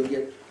tell you, you'll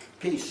get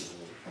peace.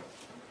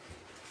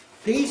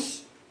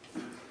 Peace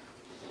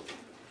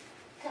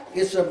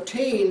is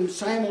obtained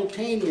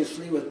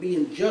simultaneously with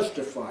being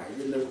justified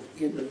in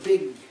the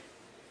big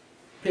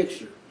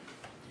picture.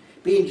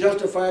 Being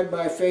justified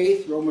by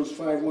faith, Romans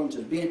 5:1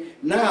 says.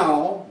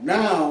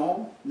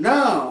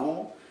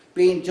 Now,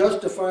 being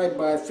justified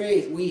by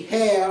faith, we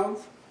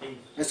have,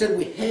 I said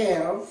we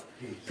have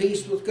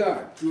peace with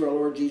God through our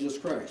Lord Jesus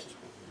Christ.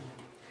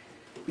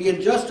 Being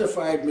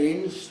justified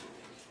means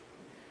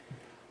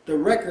the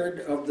record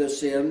of the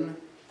sin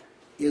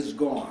is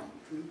gone.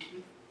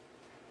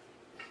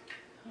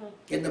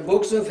 In the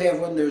books of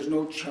heaven, there's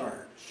no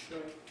charge.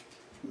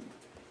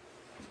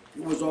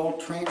 It was all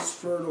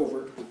transferred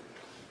over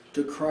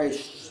to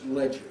Christ's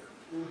ledger.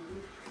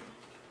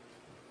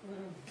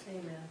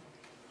 Amen.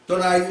 So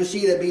now you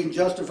see that being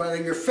justified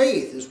in your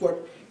faith is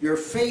what, your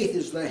faith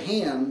is the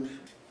hand.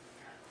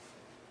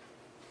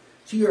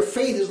 See, your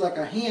faith is like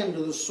a hand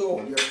to the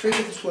soul. Your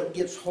faith is what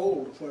gets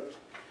hold of what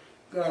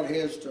God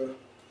has to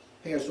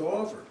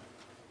offer.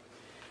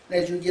 And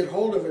as you get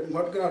hold of it, and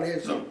what God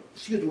has to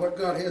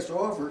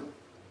offer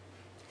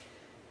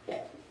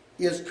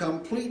is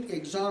complete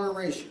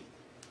exoneration.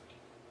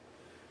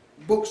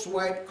 Books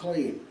wiped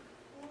clean.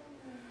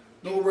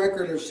 No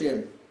record of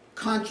sin.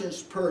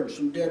 Conscience purged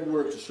from dead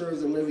works to serve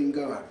the living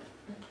God.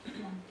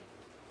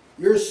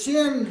 Your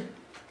sin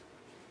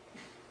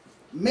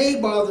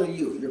may bother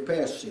you, your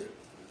past sin.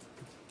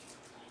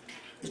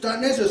 It's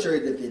not necessary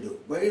that they do,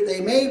 but they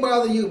may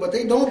bother you, but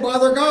they don't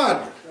bother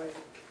God.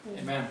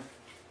 Amen.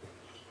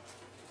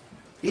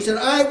 He said,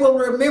 I will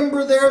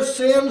remember their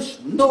sins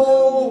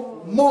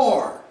no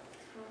more.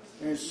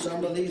 And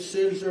some of these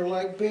sins are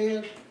like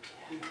bad.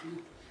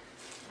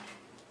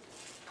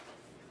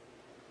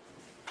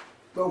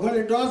 But when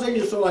it dawns on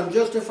your soul, I'm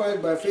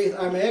justified by faith,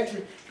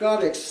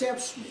 God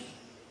accepts me.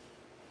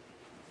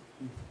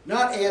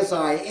 Not as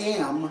I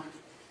am.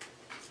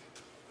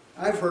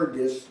 I've heard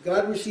this.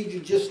 God receives you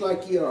just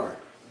like you are.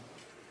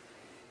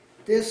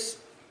 These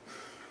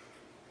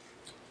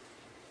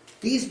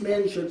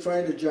men should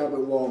find a job at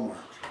Walmart.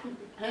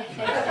 The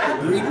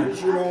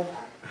greeters, you know,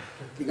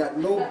 they got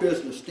no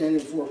business standing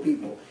before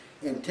people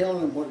and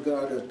telling them what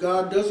God does.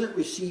 God doesn't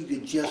receive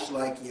you just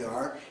like you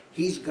are.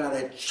 He's got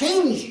to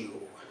change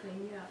you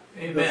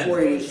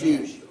before He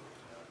receives you.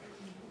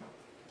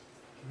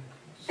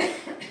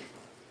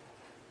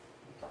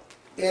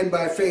 And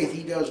by faith,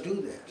 He does do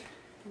that.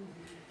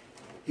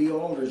 He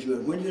alters you.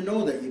 And when you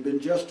know that, you've been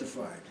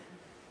justified.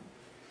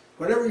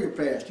 Whatever your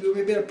past, you may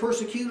have been a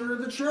persecutor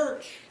of the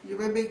church. You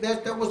may be,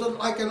 that was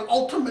like an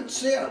ultimate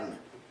sin.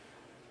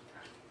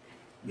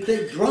 You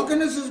think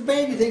drunkenness is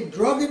bad? You think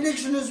drug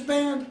addiction is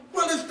bad?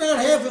 Well, it's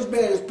not half as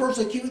bad as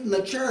persecuting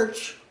the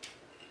church,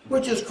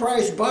 which is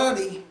Christ's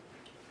body.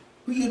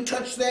 When you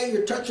touch that,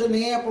 you're touching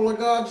the apple of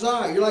God's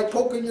eye. You're like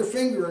poking your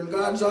finger in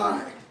God's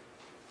eye.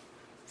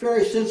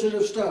 Very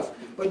sensitive stuff.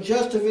 But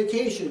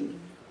justification,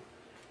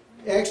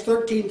 Acts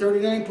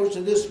 13:39 puts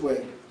it this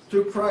way.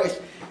 Through Christ,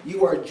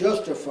 you are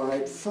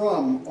justified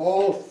from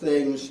all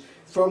things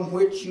from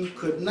which you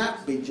could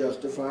not be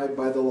justified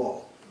by the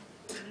law.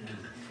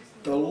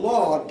 The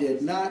law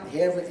did not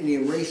have an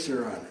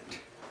eraser on it.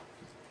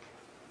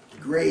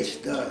 Grace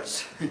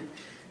does.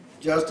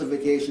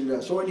 Justification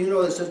does. So when you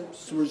know this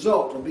is the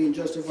result of being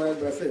justified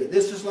by faith,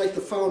 this is like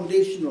the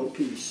foundational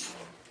piece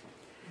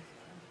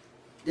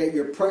that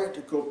your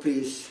practical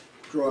piece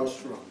draws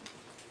from.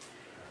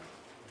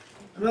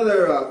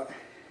 Another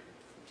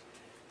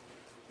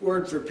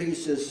word for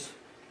peace is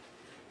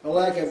a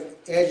lack of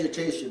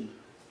agitation.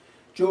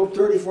 Job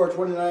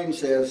 34:29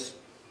 says,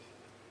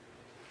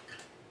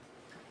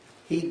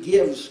 He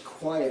gives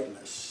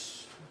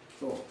quietness.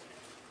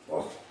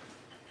 Oh,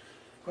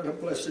 what a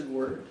blessed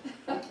word.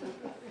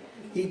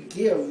 He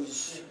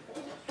gives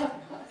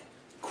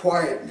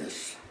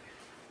quietness.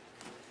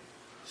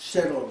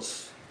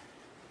 Settles.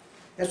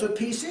 That's what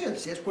peace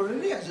is. That's what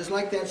it is. It's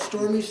like that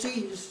stormy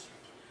seas.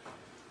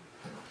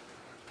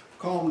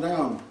 Calm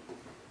down.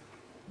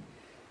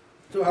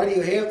 So how do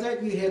you have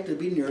that? You have to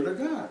be near to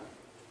God.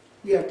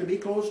 You have to be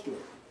close to Him.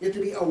 You have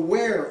to be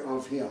aware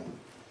of Him.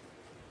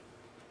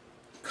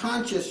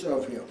 Conscious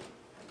of Him.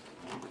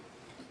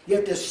 You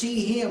have to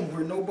see Him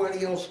where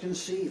nobody else can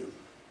see Him.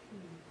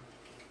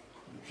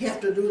 You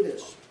have to do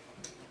this.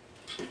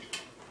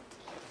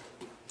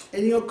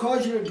 And He'll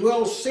cause you to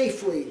dwell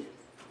safely.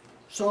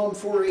 Psalm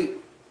 4:8.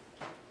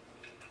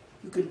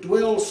 You could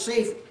dwell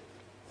safe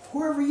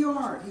wherever you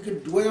are. You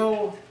could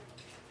dwell,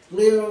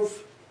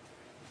 live,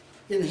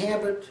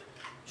 inhabit,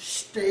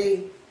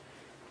 stay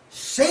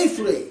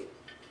safely.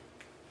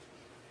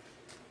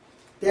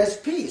 That's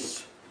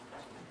peace.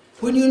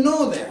 When you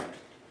know that,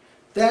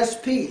 that's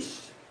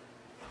peace.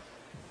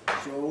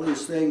 So all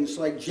these things,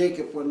 like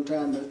Jacob one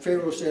time, that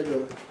Pharaoh said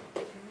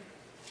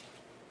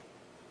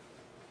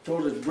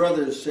told his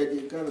brothers, said,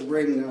 you've got to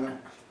bring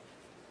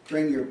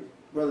your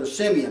brother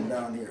Simeon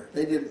down here.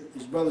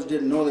 His brothers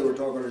didn't know they were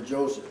talking to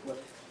Joseph.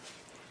 But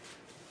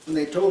when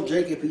they told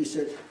Jacob, he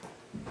said,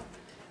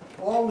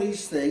 all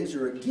these things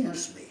are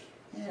against me.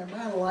 Yeah,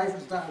 my life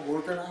is not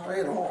working out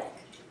at all.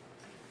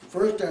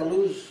 First I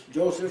lose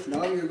Joseph,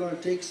 now you're going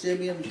to take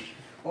Simeon.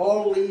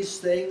 All these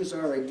things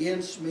are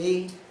against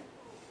me.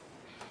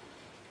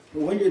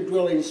 But when you're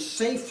dwelling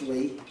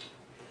safely,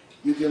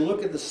 you can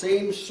look at the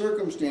same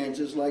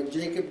circumstances like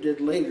Jacob did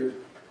later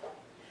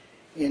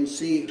and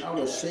see I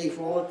was safe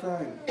all the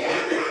time.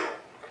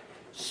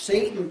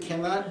 Satan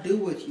cannot do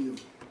with you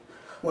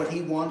what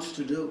he wants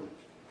to do.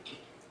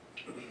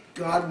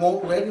 God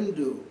won't let him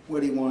do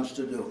what he wants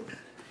to do.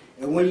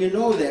 And when you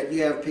know that,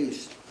 you have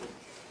peace.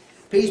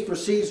 Peace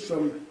proceeds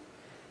from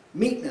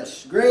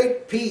meekness,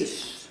 great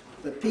peace.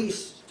 The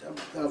peace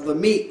of the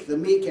meek. The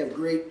meek have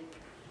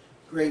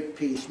great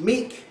peace.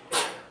 Meek,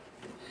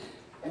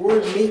 the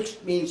word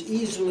meek means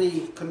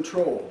easily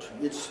controlled.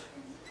 The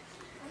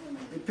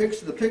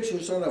picture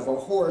is sort of a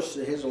horse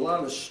that has a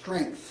lot of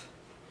strength,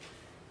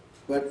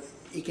 but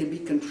it can be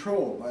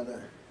controlled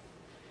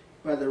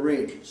by the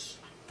reins.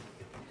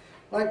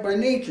 Like by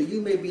nature,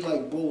 you may be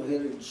like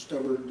bullheaded and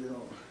stubborn, you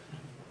know.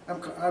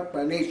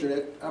 By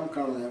nature, I'm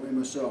kind of that way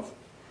myself.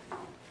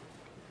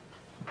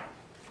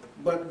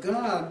 But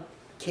God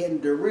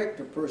can direct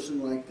a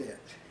person like that.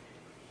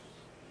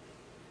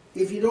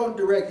 If you don't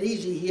direct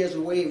easy, He has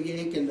a way of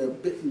yanking the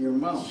bit in your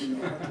mouth. You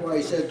know? That's why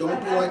He says,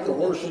 don't be like the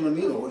horse and the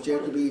mule, which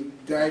have to be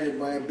guided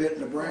by a bit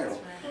and a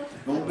bridle.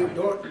 Don't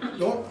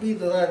be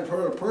that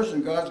sort of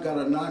person God's got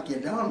to knock you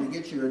down to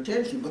get your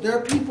attention. But there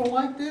are people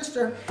like this.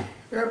 There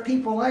are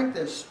people like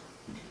this.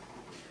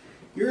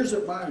 Years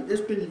of mine,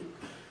 it's been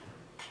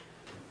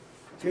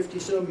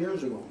 50-some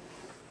years ago.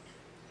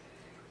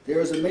 There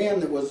was a man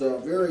that was a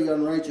very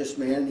unrighteous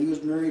man. He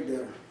was married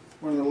to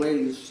one of the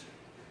ladies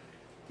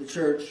at the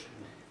church.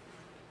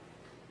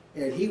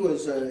 And he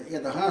was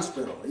at the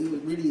hospital. He was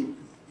really in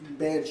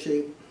bad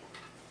shape.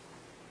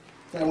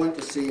 I went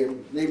to see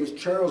him. His name was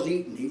Charles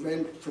Eaton. He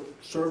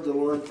served the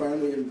Lord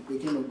finally and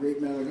became a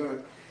great man of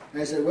God.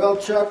 And I said, well,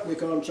 Chuck, we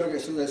call him Chuck. I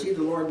said, I see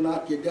the Lord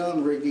knock you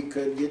down where He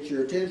could get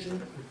your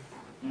attention.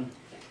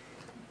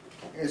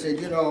 I said,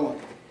 you know,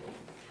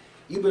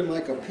 you've been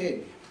like a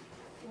pig.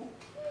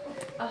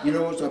 You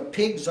know, as a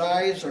pig's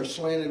eyes are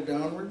slanted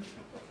downwards.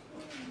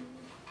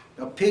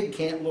 A pig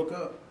can't look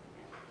up.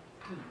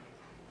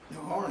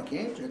 No, I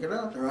can't. Check it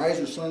out. Their eyes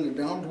are slanted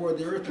down toward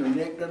the earth. Their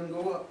neck doesn't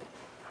go up.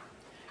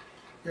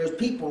 There's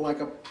people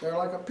they're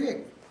like a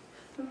pig,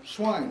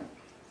 swine,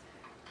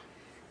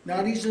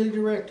 not easily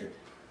directed.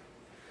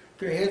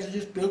 Their heads are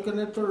just looking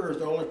at the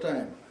earth all the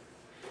time.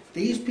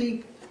 These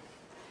people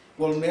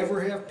will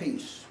never have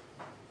peace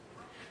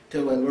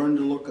till they learn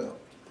to look up.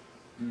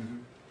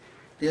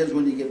 That's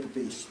when you get the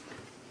peace.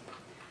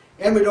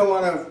 And we don't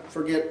want to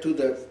forget too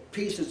that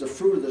peace is the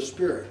fruit of the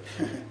Spirit.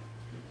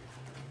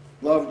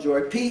 Love,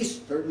 joy,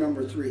 peace.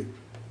 Number 3.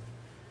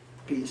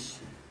 Peace.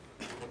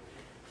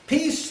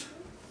 Peace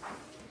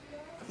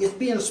is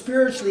being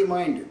spiritually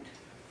minded.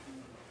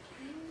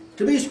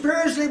 To be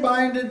spiritually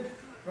minded,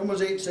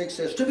 Romans 8:6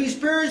 says, to be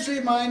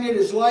spiritually minded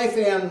is life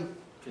and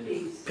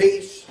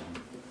peace.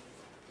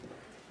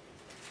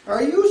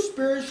 Are you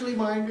spiritually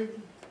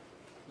minded?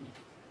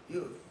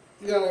 You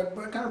got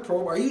a kind of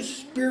probe. Are you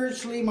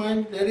spiritually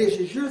minded? That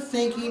is your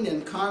thinking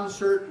in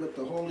concert with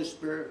the Holy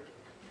Spirit?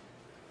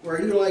 Or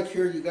are you like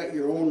here, you got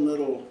your own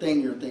little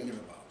thing you're thinking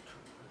about?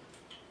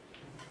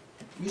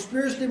 You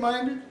spiritually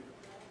minded?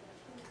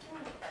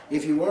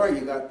 If you are,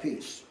 you got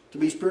peace. To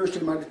be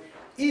spiritually minded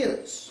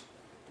is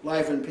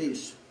life and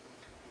peace.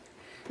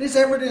 This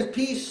evidence,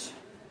 peace,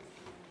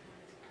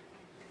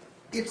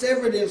 it's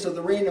evidence of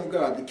the reign of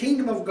God. The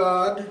kingdom of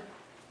God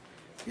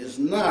is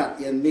not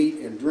in meat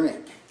and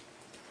drink.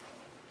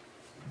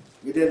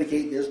 We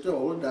dedicate this to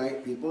all the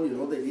diet people. You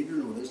know, they need to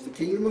know this. The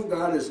kingdom of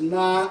God is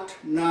not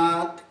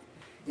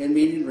in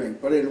meat and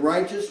drink, but in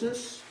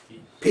righteousness,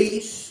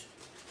 peace,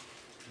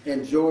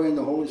 and joy in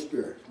the Holy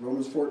Spirit.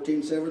 Romans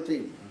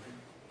 14:17.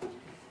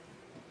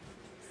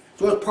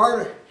 So as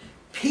part of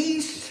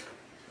peace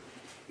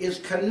is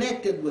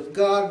connected with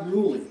God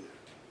ruling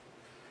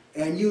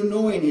and you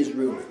knowing His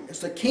ruling. It's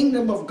the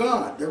kingdom of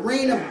God. The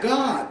reign of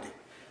God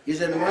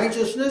is in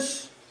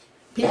righteousness.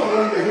 People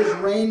under His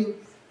reign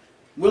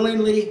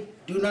willingly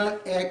do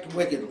not act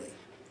wickedly.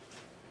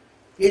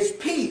 It's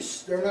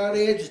peace. They're not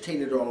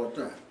agitated all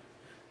the time.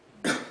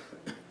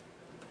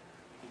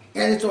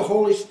 And it's the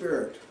Holy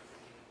Spirit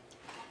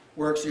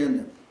works in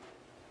them.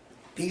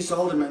 Peace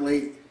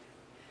ultimately,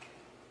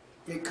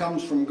 it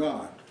comes from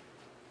God.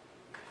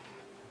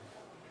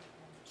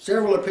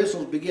 Several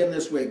epistles begin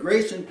this way.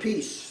 Grace and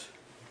peace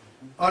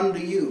unto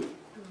you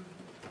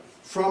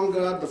from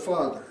God the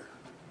Father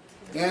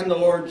and the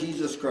Lord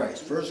Jesus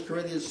Christ. 1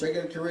 Corinthians,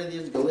 2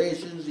 Corinthians,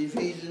 Galatians,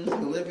 Ephesians,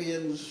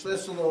 Philippians,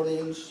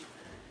 Thessalonians,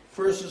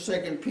 1st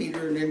and 2nd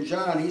Peter, and in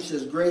John he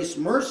says, grace,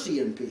 mercy,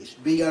 and peace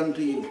be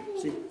unto you.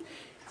 See?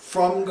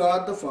 From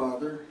God the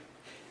Father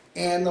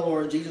and the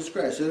Lord Jesus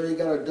Christ. So there you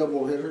got a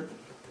double hitter.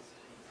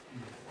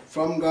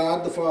 From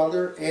God the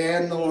Father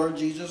and the Lord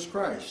Jesus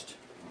Christ.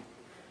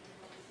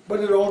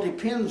 But it all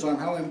depends on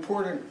how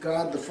important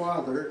God the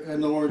Father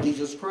and the Lord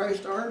Jesus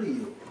Christ are to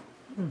you.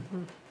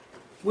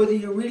 Whether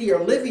you really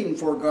are living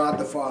for God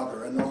the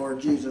Father and the Lord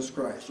Jesus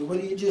Christ, or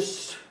whether you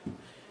just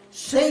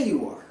say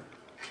you are.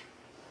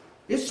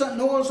 It's not,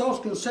 no one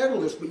else can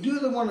settle this, but you're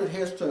the one that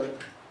has to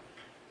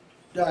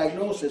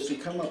diagnose this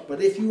and come up.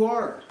 But if you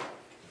are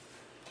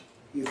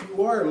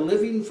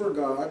living for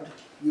God,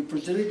 you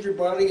presented your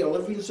body a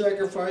living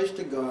sacrifice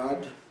to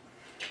God,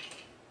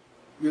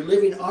 you're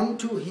living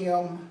unto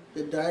Him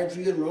that died for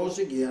you and rose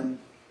again.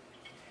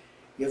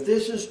 If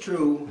this is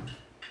true,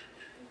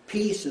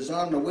 peace is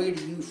on the way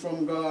to you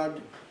from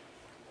God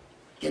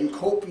in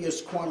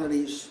copious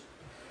quantities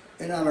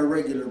and on a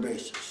regular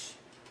basis.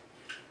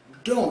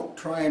 Don't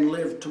try and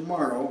live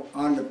tomorrow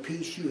on the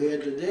peace you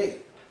had today.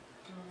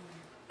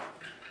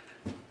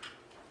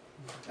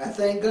 I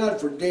thank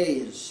God for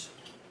days.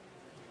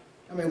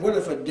 I mean, what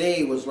if a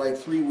day was like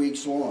 3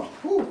 weeks long?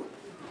 Whew.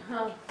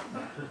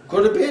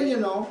 Could have been, you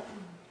know.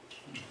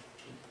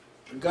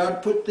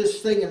 God put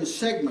this thing in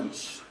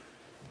segments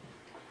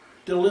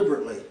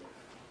deliberately.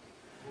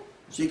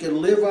 So you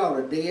can live out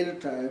a day at a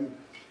time.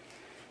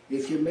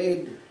 If you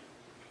made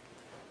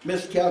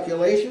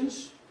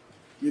miscalculations,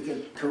 you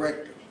can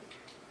correct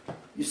them.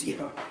 You see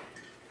how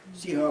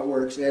it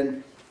works,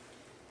 and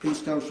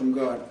peace comes from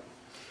God.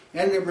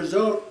 And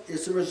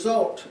it's the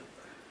result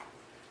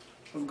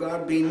of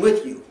God being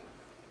with you.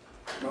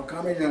 Now,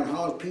 commenting on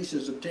how peace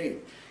is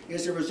obtained.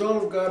 It's the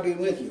result of God being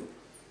with you.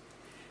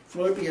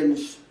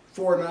 Philippians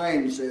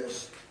 4:9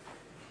 says,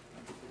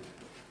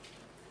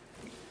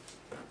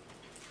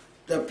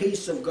 the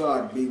peace of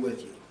God be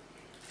with you.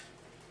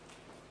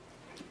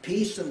 The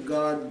peace of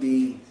God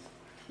be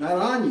not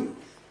on you.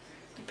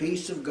 The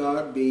peace of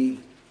God be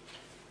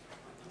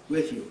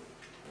with you.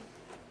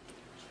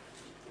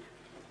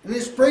 And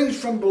this springs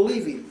from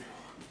believing.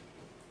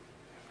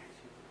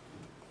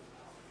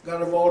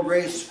 God of all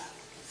grace,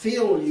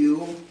 fill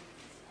you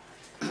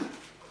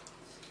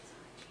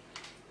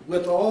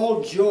with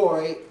all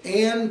joy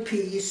and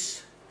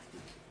peace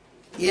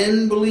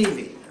in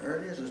believing. There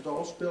it is, it's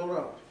all spelled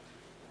out.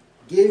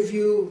 Give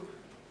you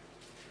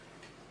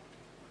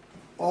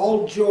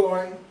all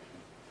joy,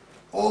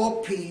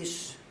 all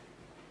peace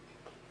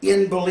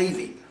in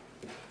believing.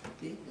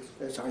 See?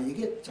 That's how you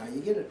get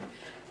it.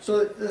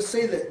 So let's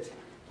say that,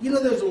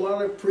 there's a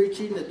lot of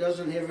preaching that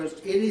doesn't have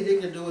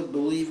anything to do with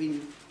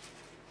believing,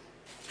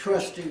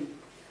 trusting,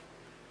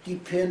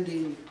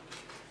 depending,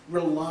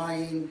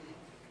 relying.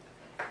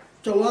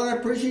 So a lot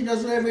of preaching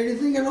doesn't have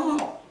anything at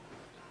all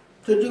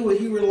to do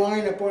with you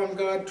relying upon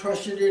God,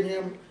 trusting in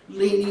Him,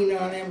 leaning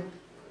on Him.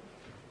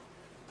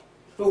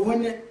 But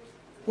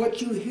what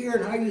you hear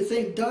and how you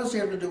think does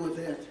have to do with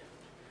that,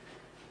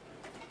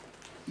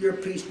 your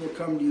peace will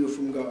come to you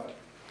from God.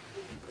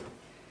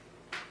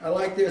 I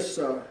like this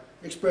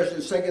expression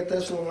in 2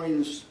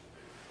 Thessalonians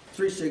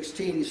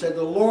 3:16. He said,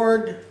 the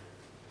Lord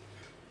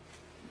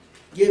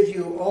give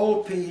you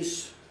all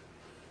peace,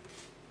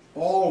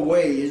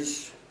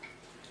 always,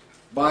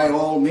 by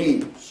all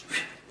means.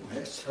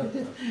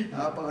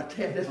 How about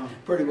that?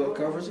 That pretty well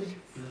covers it.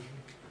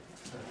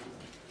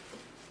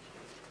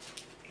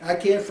 I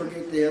can't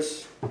forget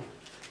this.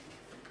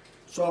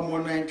 Psalm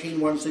 119,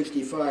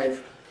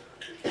 165.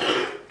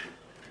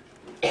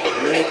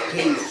 Great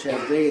peace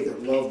have they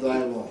that love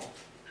thy law.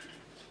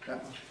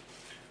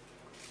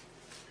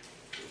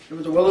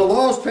 Well, the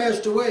law's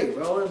passed away.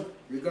 Well,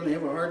 you're going to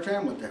have a hard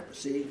time with that. But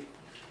see,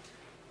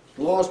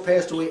 the law's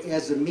passed away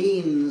as a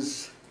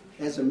means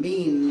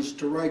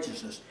to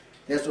righteousness.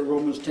 That's what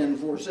Romans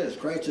 10:4 says.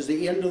 Christ is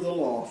the end of the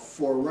law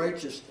for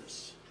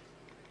righteousness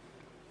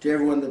to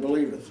everyone that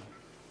believeth.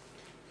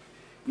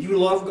 You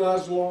love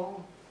God's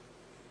law?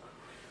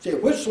 Say,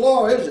 which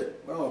law is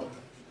it? Well,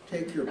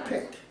 take your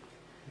pick.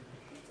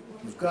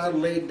 If God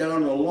laid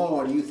down a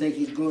law, do you think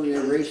He's going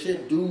to erase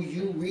it? Do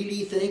you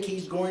really think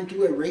He's going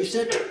to erase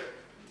it?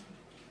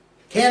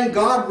 Can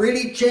God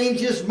really change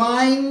His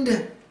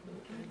mind?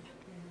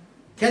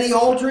 Can He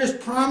alter His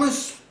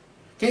promise?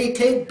 Can He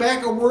take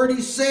back a word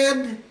He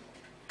said?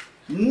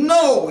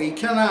 No, He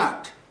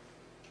cannot.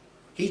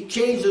 He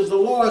changes the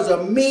law as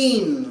a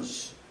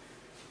means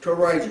to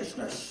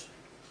righteousness.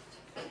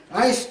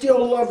 I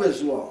still love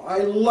His law. I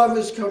love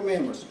His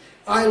commandments.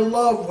 I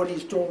love what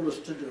He's told us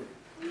to do.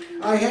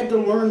 I had to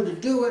learn to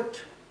do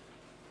it.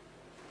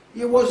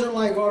 It wasn't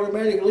like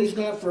automatic, at least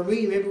not for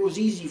me. Maybe it was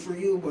easy for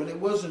you, but it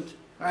wasn't.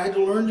 I had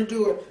to learn to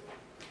do it.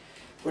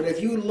 But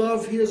if you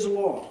love His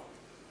law,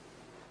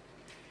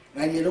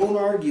 and you don't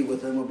argue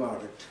with Him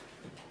about it,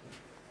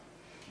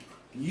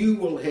 you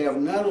will have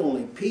not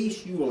only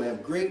peace, you will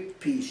have great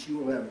peace. You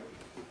will have it.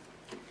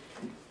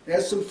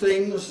 There's some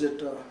things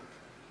that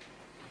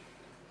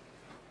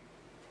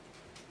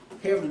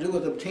have to do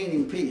with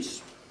obtaining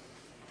peace.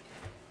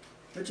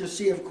 But you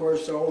see, of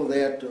course, all of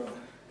that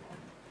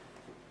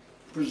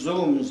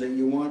presumes that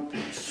you want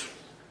peace.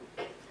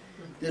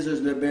 This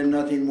has been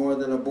nothing more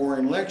than a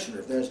boring lecture,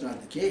 if that's not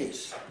the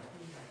case.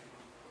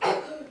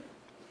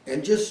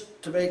 And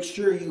just to make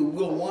sure you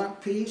will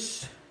want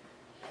peace,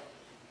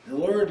 the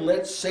Lord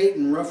lets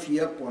Satan rough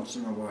you up once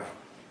in a while.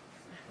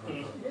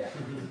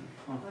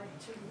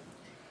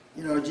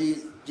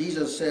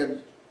 Jesus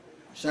said,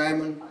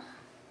 Simon,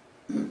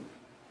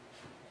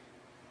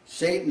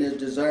 Satan has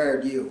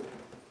desired you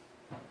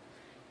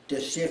to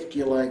sift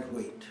you like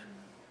wheat.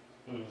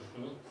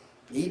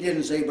 He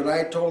didn't say, but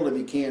I told him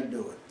he can't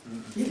do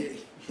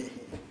it.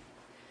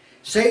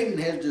 Satan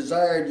has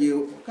desired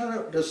you.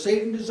 Does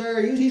Satan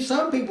desire you? See,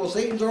 some people,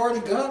 Satan's already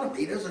got them.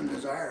 He doesn't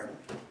desire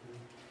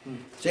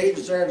them. Satan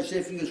desired to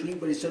sift you as wheat,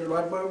 but he said,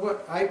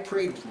 what? I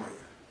prayed for you.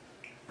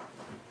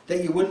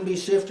 That you wouldn't be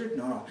sifted?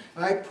 No.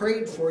 I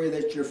prayed for you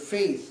that your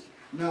faith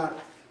not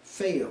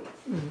fail.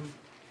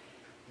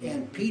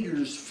 And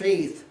Peter's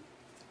faith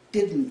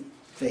didn't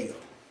fail.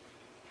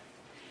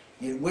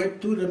 It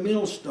went through the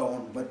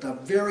millstone, but the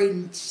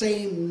very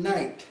same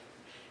night,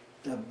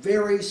 the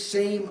very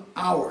same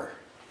hour,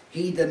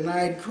 he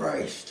denied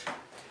Christ.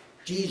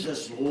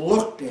 Jesus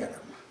looked at him.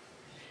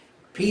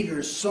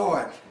 Peter saw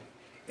it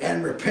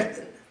and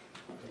repented.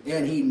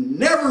 And he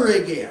never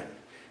again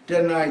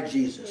denied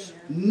Jesus.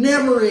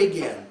 Never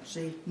again.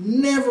 See?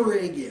 Never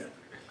again.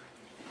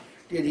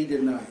 did he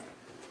deny.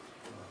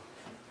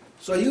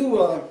 So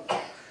you,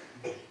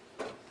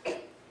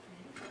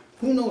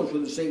 who knows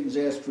whether Satan's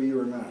asked for you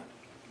or not?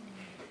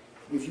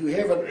 If you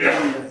haven't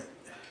been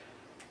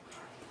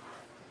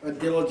a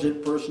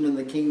diligent person in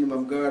the kingdom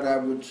of God, I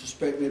would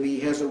suspect maybe he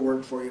hasn't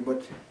worked for you.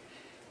 But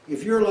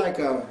if you're like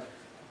a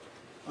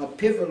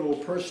pivotal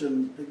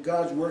person that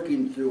God's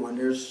working through, and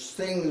there's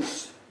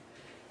things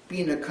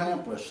being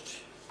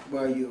accomplished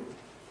by you,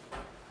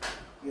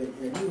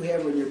 and you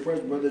have in your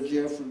presence Brother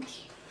Jeff and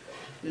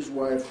his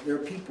wife, there are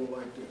people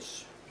like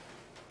this.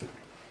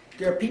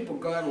 There are people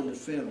God will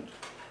defend.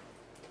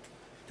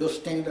 They'll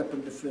stand up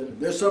and defend them.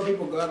 There's some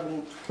people God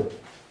won't,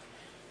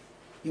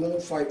 he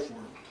won't fight for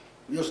them.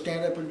 You'll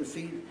stand up and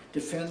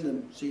defend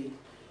them, see,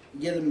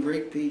 give them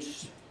great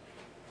peace.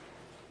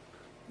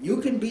 You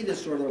can be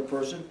this sort of a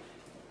person.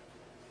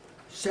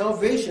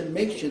 Salvation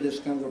makes you this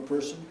kind of a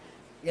person.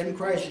 In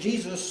Christ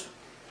Jesus,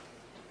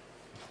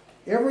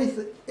 every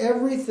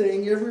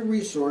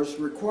resource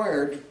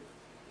required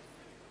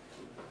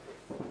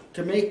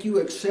to make you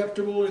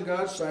acceptable in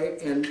God's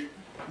sight and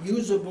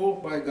usable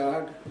by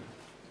God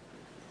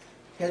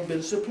has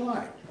been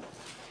supplied.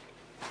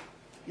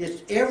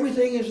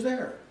 Everything is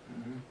there.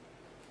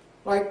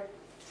 Like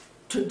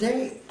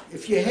today,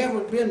 if you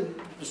haven't been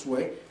this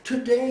way,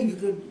 today you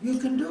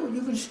can do it.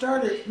 You can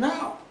start it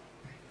now,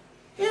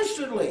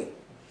 instantly.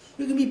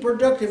 You can be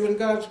productive in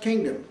God's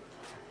kingdom.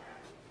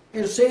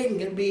 And Satan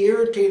can be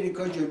irritated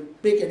because you're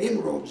making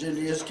inroads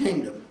into his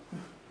kingdom,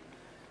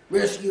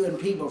 rescuing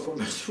people from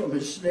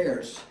his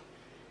snares.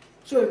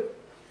 So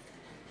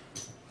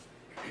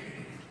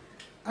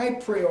I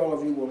pray all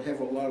of you will have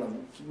a lot of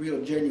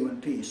real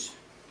genuine peace.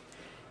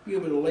 Be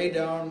able to lay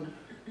down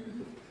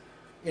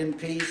in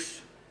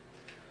peace,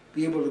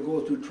 be able to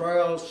go through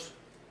trials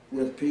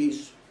with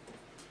peace,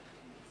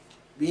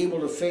 be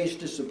able to face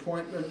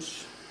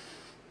disappointments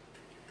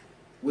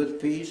with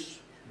peace,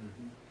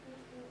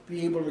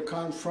 be able to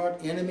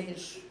confront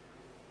enemies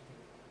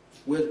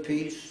with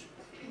peace,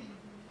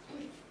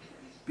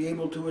 be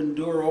able to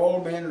endure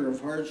all manner of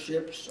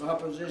hardships,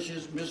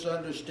 oppositions,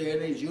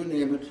 misunderstandings, you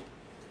name it.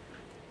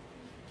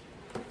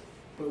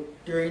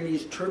 But during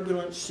these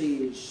turbulent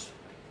seas,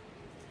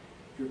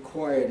 you're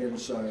quiet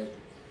inside.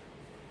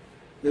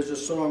 There's a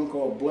song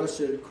called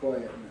Blessed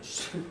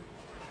Quietness.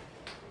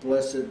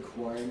 Blessed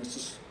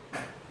Quietness.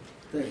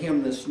 The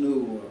hymn that's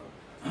new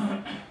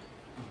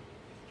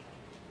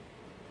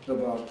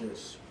about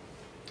this.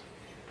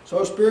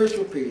 So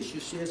spiritual peace, you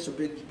see, it's a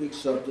big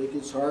subject.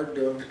 It's hard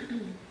to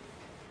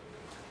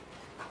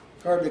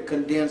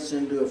condense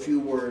into a few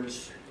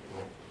words.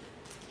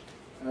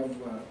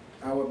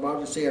 I was about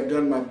to say I've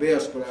done my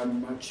best, but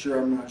I'm not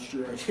sure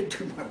I did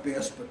do my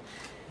best. But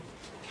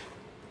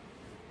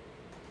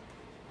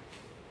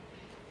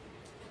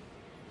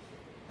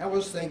I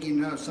was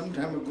thinking some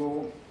time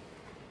ago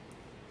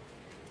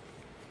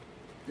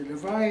that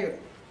if I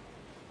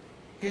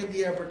had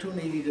the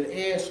opportunity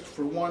to ask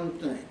for one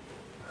thing,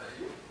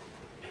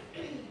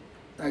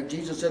 like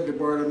Jesus said to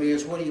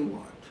Bartimaeus, what do you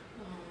want?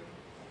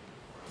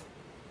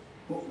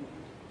 Well,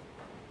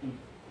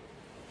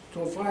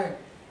 so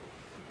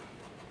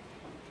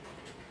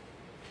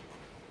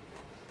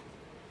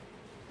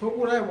what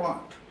would I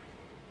want?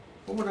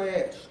 What would I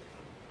ask?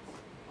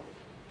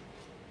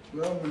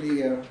 Well,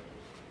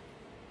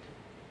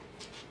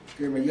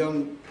 during my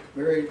young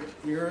married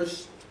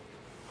years,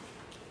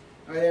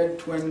 I had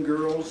twin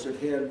girls that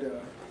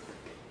had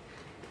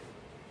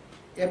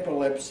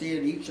epilepsy,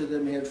 and each of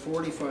them had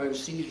 45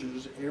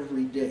 seizures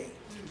every day.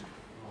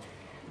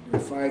 They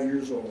were 5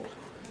 years old.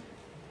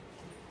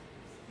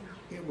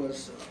 It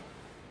was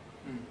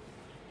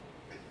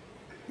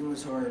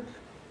hard.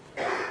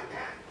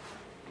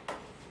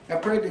 I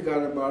prayed to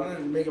God about it,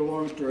 and to make a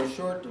long story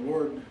short, the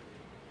Lord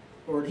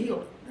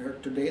healed them.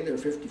 Today they're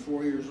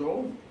 54 years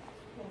old.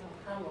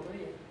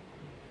 Hallelujah.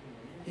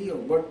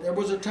 Healed. But there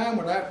was a time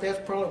when that's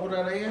probably what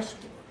I'd asked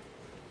for.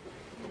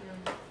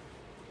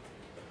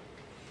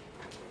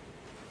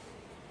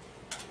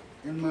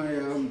 And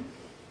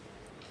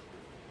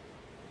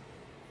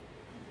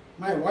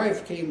my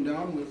wife came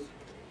down with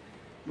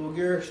Lou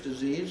Gehrig's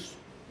disease.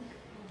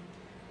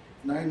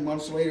 9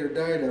 months later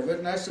died of it,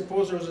 and I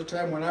suppose there was a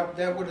time when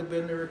that would have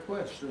been the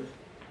request, to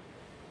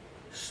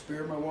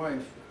spare my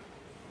wife.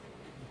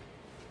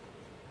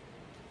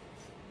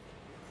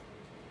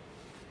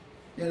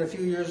 And a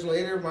few years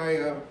later,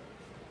 one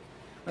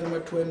of my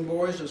twin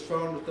boys was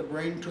found with a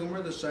brain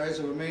tumor the size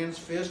of a man's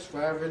fist,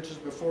 5 inches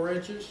by 4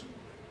 inches.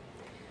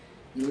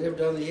 He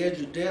lived on the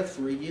edge of death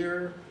for a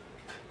year.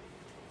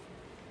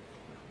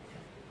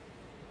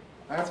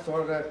 I've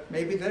thought that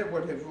maybe that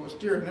would have, it was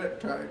during that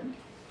time.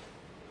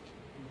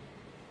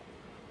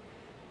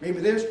 Maybe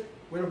this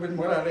would have been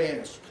what I'd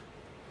asked.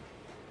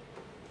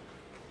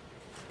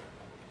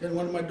 Then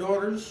one of my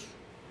daughters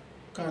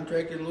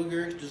contracted Lou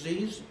Gehrig's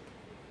disease.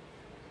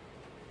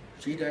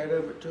 She died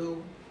of it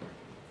too.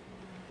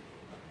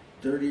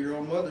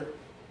 30-year-old mother.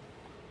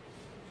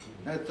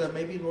 I thought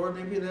maybe, Lord,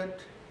 maybe that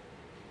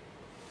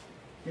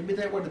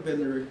would have been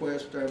the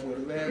request I would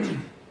have asked.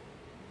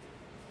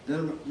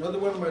 Then another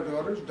one of my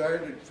daughters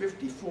died at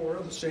 54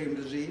 of the same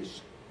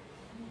disease.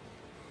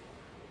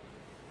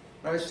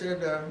 I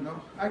said,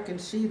 no, I can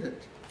see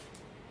that.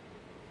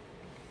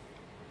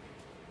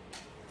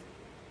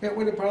 That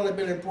would have probably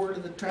been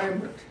important at the time,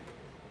 but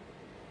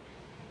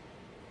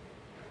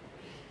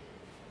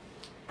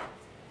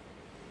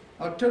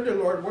I'll tell you,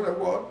 Lord, what I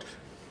want.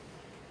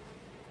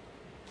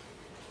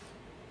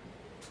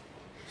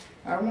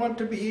 I want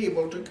to be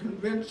able to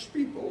convince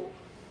people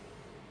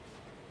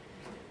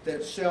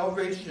that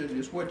salvation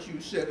is what you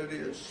said it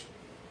is.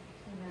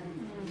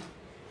 Amen.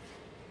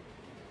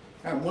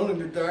 I'm willing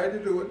to die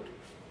to do it.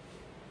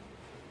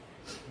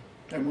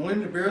 I'm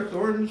willing to bear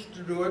thorns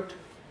to do it.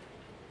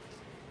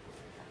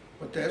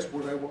 But that's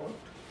what I want.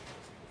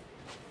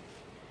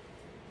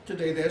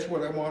 Today, that's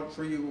what I want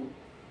for you.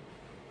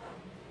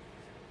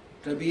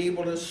 To be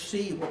able to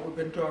see what we've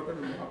been talking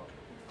about.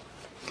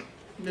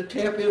 And to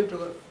tap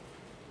into it.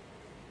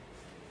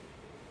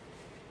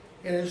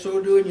 And in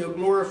so doing, you'll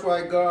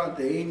glorify God.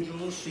 The angels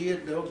will see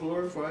it, they'll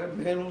glorify it.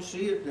 Men will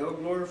see it, they'll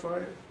glorify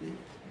it.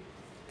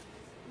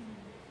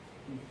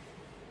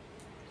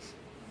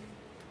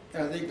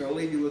 I think I'll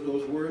leave you with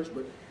those words,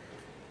 but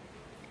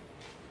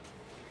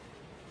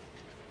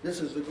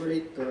this is the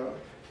great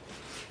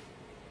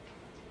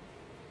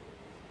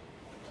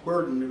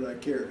burden that I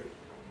carry.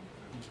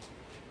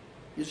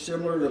 It's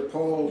similar to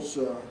Paul's,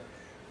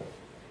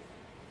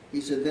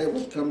 he said, that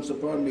which comes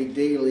upon me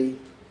daily,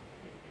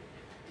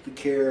 the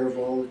care of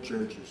all the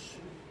churches.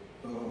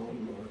 Oh,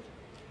 Lord.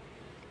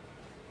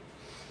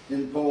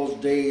 In Paul's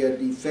day, a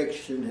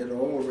defection had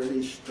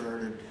already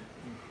started.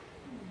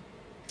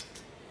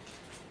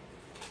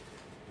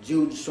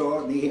 Jude saw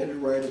it and he had to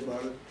write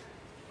about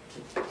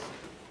it.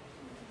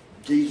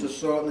 Jesus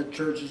saw it in the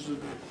churches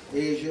of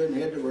Asia and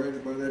had to write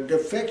about it. A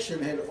defection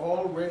had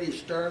already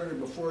started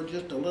before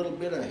just a little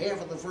bit of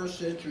half of the first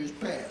century's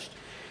passed.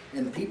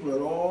 And people had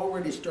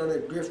already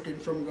started drifting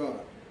from God.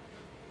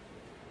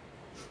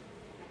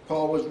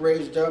 Paul was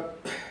raised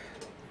up.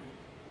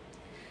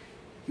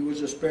 He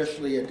was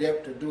especially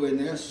adept at doing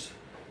this.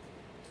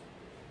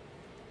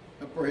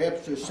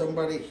 Perhaps there's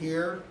somebody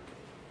here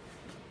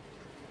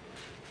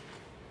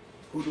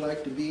who'd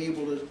like to be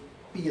able to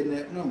be in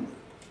that number.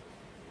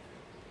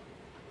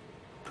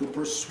 To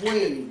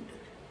persuade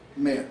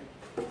men,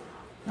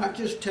 not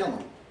just tell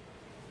them.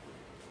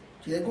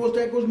 See, that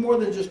goes more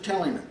than just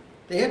telling them.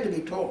 They have to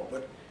be told,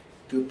 but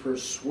to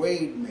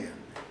persuade men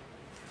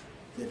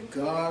that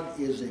God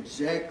is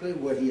exactly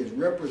what He has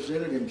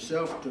represented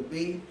Himself to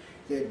be,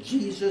 that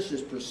Jesus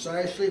is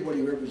precisely what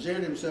He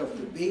represented Himself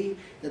to be,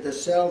 that the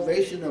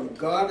salvation of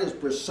God is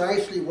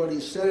precisely what He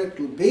said it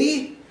to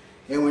be,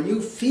 and when you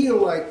feel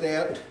like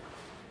that,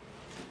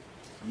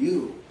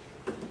 you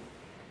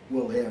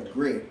will have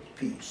great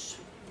peace.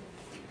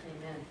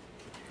 Amen.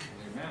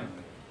 Amen.